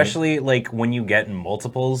 Especially like when you get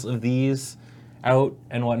multiples of these out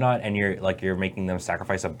and whatnot, and you're making them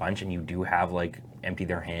sacrifice a bunch, and you do have like empty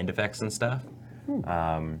their hand effects and stuff.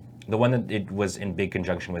 The one that it was in big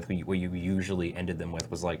conjunction with, what you usually ended them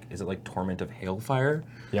with, was like, is it like Torment of Hailfire?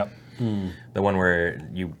 Yep. The one where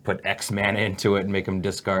you put X mana into it and make them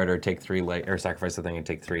discard or take 3 life, or sacrifice the thing and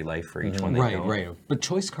take 3 life for each one they Right, don't. right. But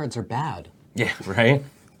choice cards are bad. Yeah, right?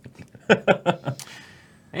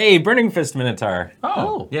 Hey, Burning Fist Minotaur.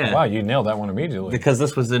 Oh, yeah. Wow, you nailed that one immediately. Because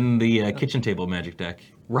this was in the kitchen table magic deck.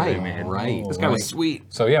 Right, that I made. right. This guy was sweet.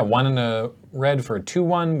 So yeah, 1 and a red for a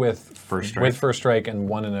 2/1 with First strike. with first strike, and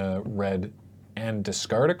 1 and a red and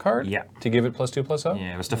discard a card. Yeah. To give it +2/+0.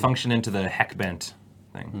 Yeah, it was to function into the Heckbent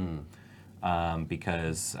thing.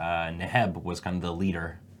 Because Neheb was kind of the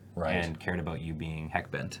leader Right. and cared about you being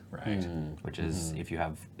Heckbent. Right. Which is if you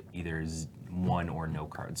have either 1 or no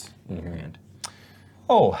cards in your hand.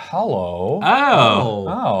 Oh, hello. Oh!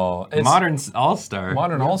 Oh, it's Modern All-Star.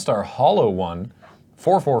 Modern All-Star Hollow one,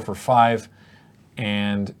 4/4 for 5,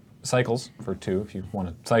 and cycles for 2 if you want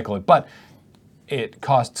to cycle it. But it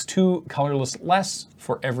costs 2 colorless less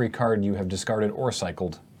for every card you have discarded or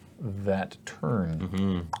cycled that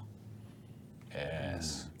turn.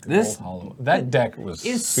 Yes. Good This- old Hollow. That deck was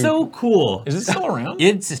It's super- so cool. Is it still around?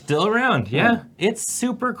 It's still around, yeah. It's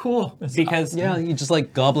super cool because Yeah, you just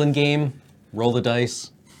like Goblin Game, roll the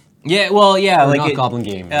dice. yeah, well, yeah, Or like not it, Goblin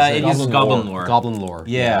Game. it uses Goblin Lore. Goblin Lore.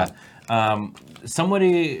 Yeah.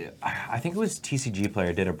 Somebody, I think it was TCG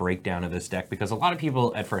Player, did a breakdown of this deck because a lot of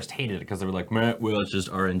people at first hated it because they were like, meh, well, it's just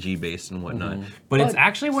RNG based and whatnot. But it's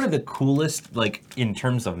actually one of the coolest, like, in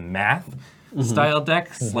terms of math style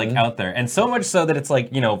decks, like, out there. And so much so that it's like,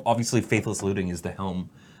 obviously Faithless Looting is the helm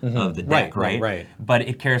of the deck, Right. But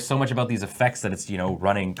it cares so much about these effects that it's,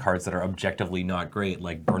 running cards that are objectively not great,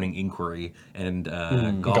 like Burning Inquiry and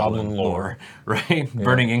Goblin Lore, right?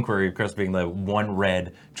 Burning Inquiry, of course, being the 1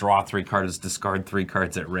 red, draw 3 cards, discard 3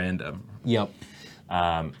 cards at random. Yep.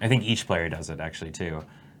 I think each player does it actually too,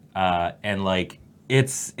 and like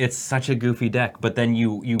it's such a goofy deck. But then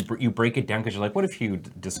you break it down because you're like, what if you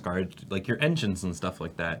discard like your engines and stuff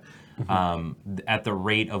like that? At the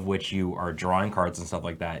rate of which you are drawing cards and stuff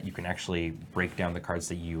like that, you can actually break down the cards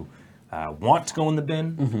that you want to go in the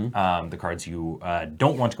bin, the cards you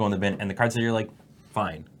don't want to go in the bin, and the cards that you're like,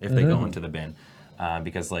 fine if they go into the bin.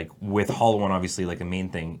 Because like with Hollow One, obviously like the main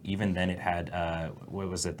thing, even then it had what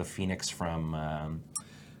was it, the Phoenix from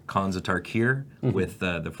Khans of Tarkir with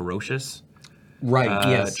the Ferocious Right.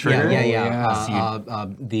 Yes. trigger? Yeah.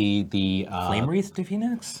 The Flame Wreath to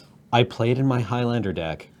Phoenix. I played in my Highlander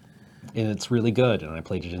deck, and it's really good. And I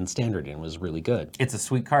played it in Standard, and it was really good. It's a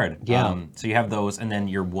sweet card. Yeah. So you have those, and then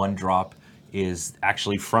your 1 drop is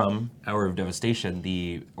actually from Hour of Devastation.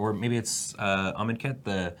 Or maybe it's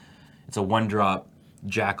Amonkhet. It's a 1 drop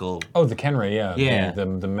Jackal. Oh, the Kenray, yeah. Yeah. The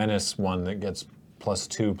menace one that gets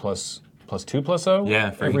 +2/+0. Yeah,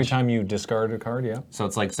 for every each. time you discard a card, yeah. So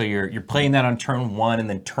it's like, so you're playing that on turn 1, and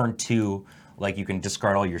then turn 2, like you can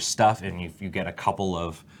discard all your stuff, and if you get a couple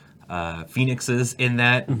of Phoenixes in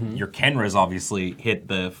that, your Kenras obviously hit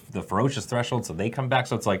the Ferocious threshold, so they come back.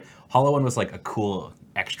 So it's like Hollow One was like a cool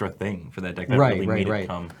extra thing for that deck that Right, really right, made right. it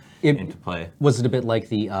come It- into play. Was it a bit like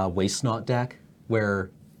the Waste Not deck,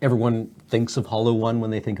 where everyone thinks of Hollow One when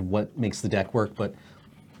they think of what makes the deck work, but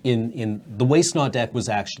in the Waste Not deck was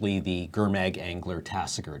actually the Gurmag Angler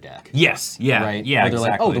Tassiger deck. Yes, yeah, Right? yeah, Where they're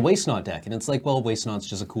exactly. like, oh, the Waste Not deck. And it's like, well, Waste Not's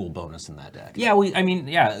just a cool bonus in that deck. Yeah, like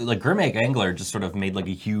Gurmag Angler just sort of made like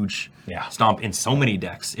a huge Yeah. stomp in so many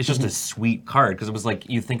decks. It's just a sweet card because it was like,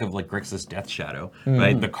 you think of like Grixis Death Shadow,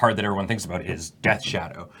 right? The card that everyone thinks about is Death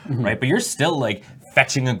Shadow, right? But you're still like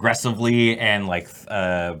fetching aggressively and like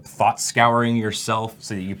thought scouring yourself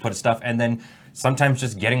so that you put stuff, and then sometimes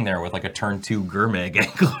just getting there with like a turn 2 Gurmag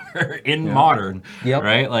Angler in Modern, Yep.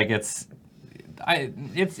 right? Like it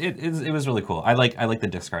was really cool. I like the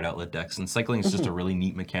discard outlet decks, and cycling is just a really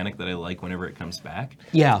neat mechanic that I like whenever it comes back.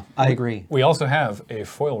 Yeah, I agree. We also have a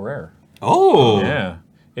foil rare. Oh, Yeah.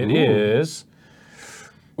 It is.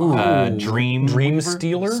 Dream Dream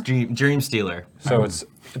Stealer? Dream Stealer. So it's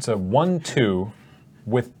a 1/2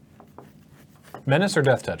 with Menace or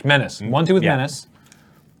Death Touch? Menace. 1/2 with Yeah. Menace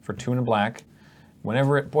for 2 and a black.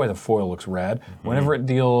 Whenever it, boy, the foil looks rad. Whenever it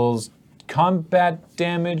deals combat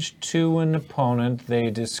damage to an opponent, they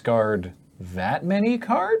discard that many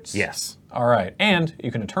cards? Yes, All right. And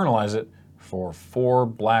you can eternalize it for 4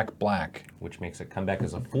 black. which makes it come back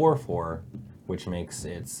as a 4/4, which makes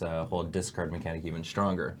its whole discard mechanic even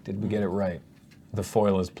stronger. Did we get it right? The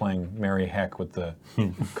foil is playing merry heck with the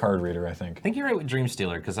card reader, I think. I think you're right with Dream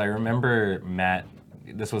Stealer, because I remember Matt,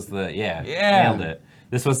 this was the, Yeah. nailed it.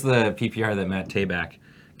 This was the PPR that Matt Tabak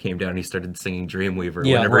came down and he started singing Dreamweaver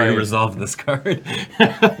Yeah, whenever he right. resolved this card.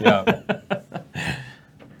 Yeah.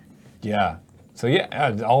 Yeah. So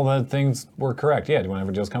yeah, all the things were correct. Yeah,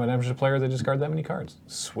 whenever deals combat damage to a player, they discard that many cards.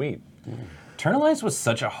 Sweet. Eternalize was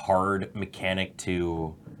such a hard mechanic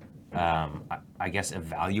to, I guess,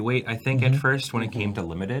 evaluate, I think, at first when it came to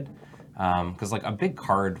Limited. Because like a big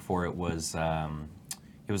card for it was a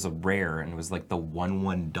rare, and it was like the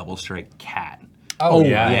 1/1 double strike cat. Oh,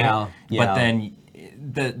 yeah. But then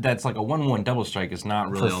that's like a 1/1 double strike is not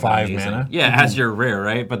really For all 5 that amazing. mana? Yeah, as your rare,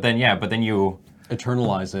 right? But then you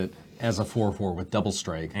Eternalize it as a 4/4 with double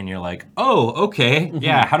strike. and you're like, oh, okay,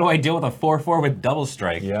 yeah. How do I deal with a 4/4 with double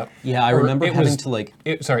strike? Yep. Yeah, I Or remember it having was- to like.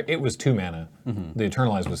 It was 2 mana. The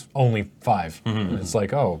Eternalize was only 5. And it's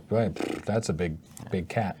like, oh, right, that's a big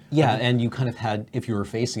cat. Yeah, and you kind of had, if you were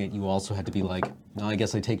facing it, you also had to be like, no, I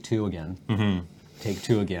guess I take 2 again. Take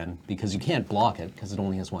 2 again, because you can't block it, because it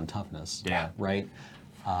only has 1 toughness. Yeah. Right?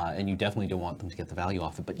 And you definitely don't want them to get the value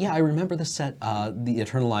off it. But yeah, I remember the set, the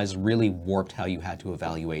Eternalize really warped how you had to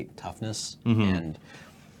evaluate toughness. And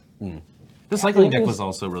The cycling deck was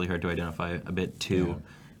also really hard to identify a bit too.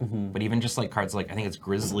 But even just like cards like I think it's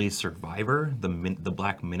Grizzly Survivor, the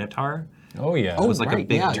Black Minotaur. Oh, yeah. Oh, Was like a right,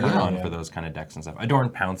 big yeah, turn yeah. on Yeah. for those kind of decks and stuff.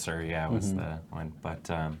 Adorned Pouncer, yeah, was the one. But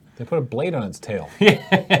They put a blade on its tail. I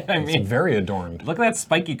It's mean, very adorned. look at that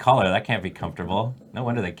spiky collar. That can't be comfortable. No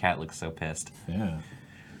wonder the cat looks so pissed. Yeah.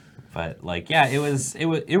 But like, yeah, it was.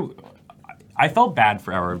 I felt bad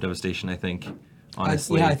for Hour of Devastation. I think,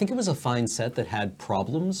 honestly. yeah, I think it was a fine set that had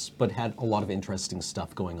problems, but had a lot of interesting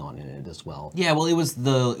stuff going on in it as well. Yeah, well, it was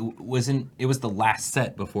the last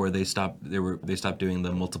set before they stopped. They stopped doing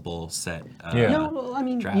the multiple set. Yeah. No, well, I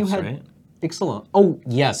mean, you drafts, had right? Ixalan. Oh,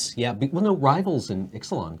 yes, yeah. Well, no, Rivals and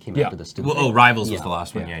Ixalan came Yeah. after this, didn't Well, they? oh, Rivals was Yeah. the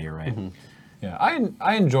last one. Yeah. Yeah, you're right. Yeah. I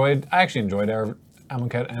actually enjoyed our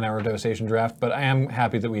Amonkhet and our Devastation draft, but I am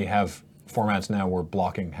happy that we have formats now where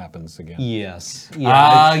blocking happens again. Yes.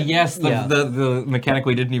 Yes, yeah. the mechanic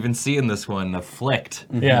we didn't even see in this one, Afflict.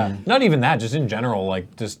 Yeah, not even that. Just in general,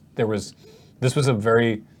 like this was a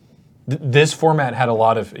very. This format had a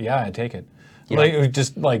lot of I take it. Like it was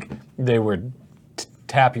just like they would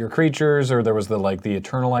tap your creatures, or there was the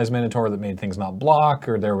Eternalized Minotaur that made things not block,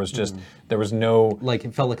 or there was just there was no. Like,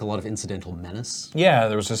 it felt like a lot of incidental menace. Yeah,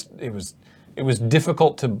 there was just it was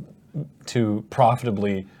difficult to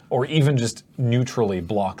profitably or even just neutrally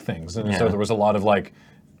block things, and so Yeah. there was a lot of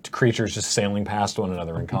creatures just sailing past one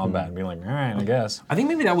another in combat and being like, all right, I guess. I think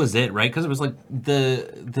maybe that was it, right? Because it was like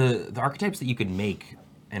the archetypes that you could make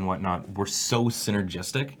and whatnot were so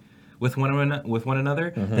synergistic with one another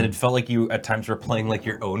that it felt like you at times were playing like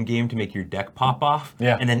your own game to make your deck pop off.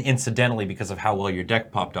 Yeah. And then incidentally, because of how well your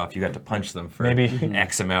deck popped off, you got to punch them for Maybe-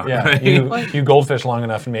 X amount. Yeah, Right? you goldfish long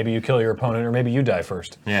enough, and maybe you kill your opponent, or maybe you die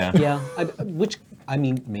first. yeah. Yeah, which, I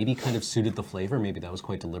mean, maybe kind of suited the flavor. Maybe that was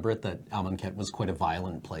quite deliberate, that Amonkhet was quite a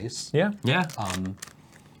violent place. Yeah. Yeah.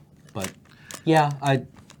 But, yeah,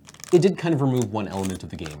 it did kind of remove one element of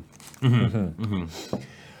the game.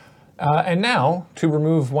 And now, to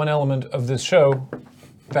remove one element of this show,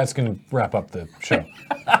 that's going to wrap up the show.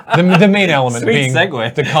 The main element Sweet being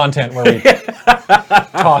segue. the content where we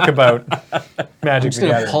talk about Magic the Instead of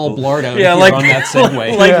Gathering. Paul Blart out Yeah, here like on that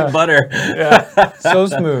segue. like Yeah. butter. So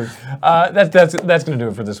smooth. That's going to do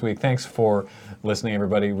it for this week. Thanks for listening,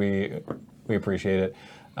 everybody. We appreciate it.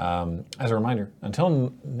 As a reminder,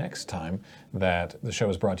 until next time, that the show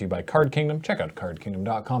is brought to you by Card Kingdom. Check out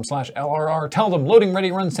cardkingdom.com/LRR. Tell them loading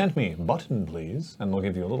ready run sent me button, please, and they'll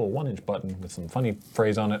give you a little 1-inch button with some funny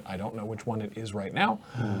phrase on it. I don't know which one it is right now.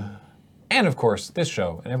 And of course, this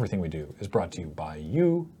show and everything we do is brought to you by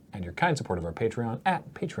you, and your kind support of our Patreon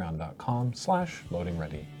at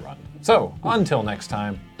patreon.com/loadingreadyrun. So, until next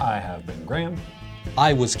time, I have been Graham.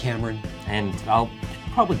 I was Cameron. And I'll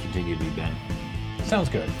probably continue to be Ben. Sounds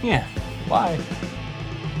good. Yeah. Bye.